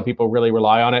think a lot of people really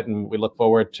rely on it, and we look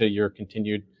forward to your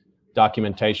continued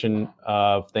documentation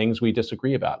of things we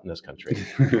disagree about in this country.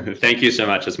 Thank you so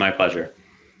much. It's my pleasure.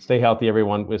 Stay healthy,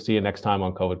 everyone. We'll see you next time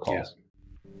on COVID Calls. Yeah.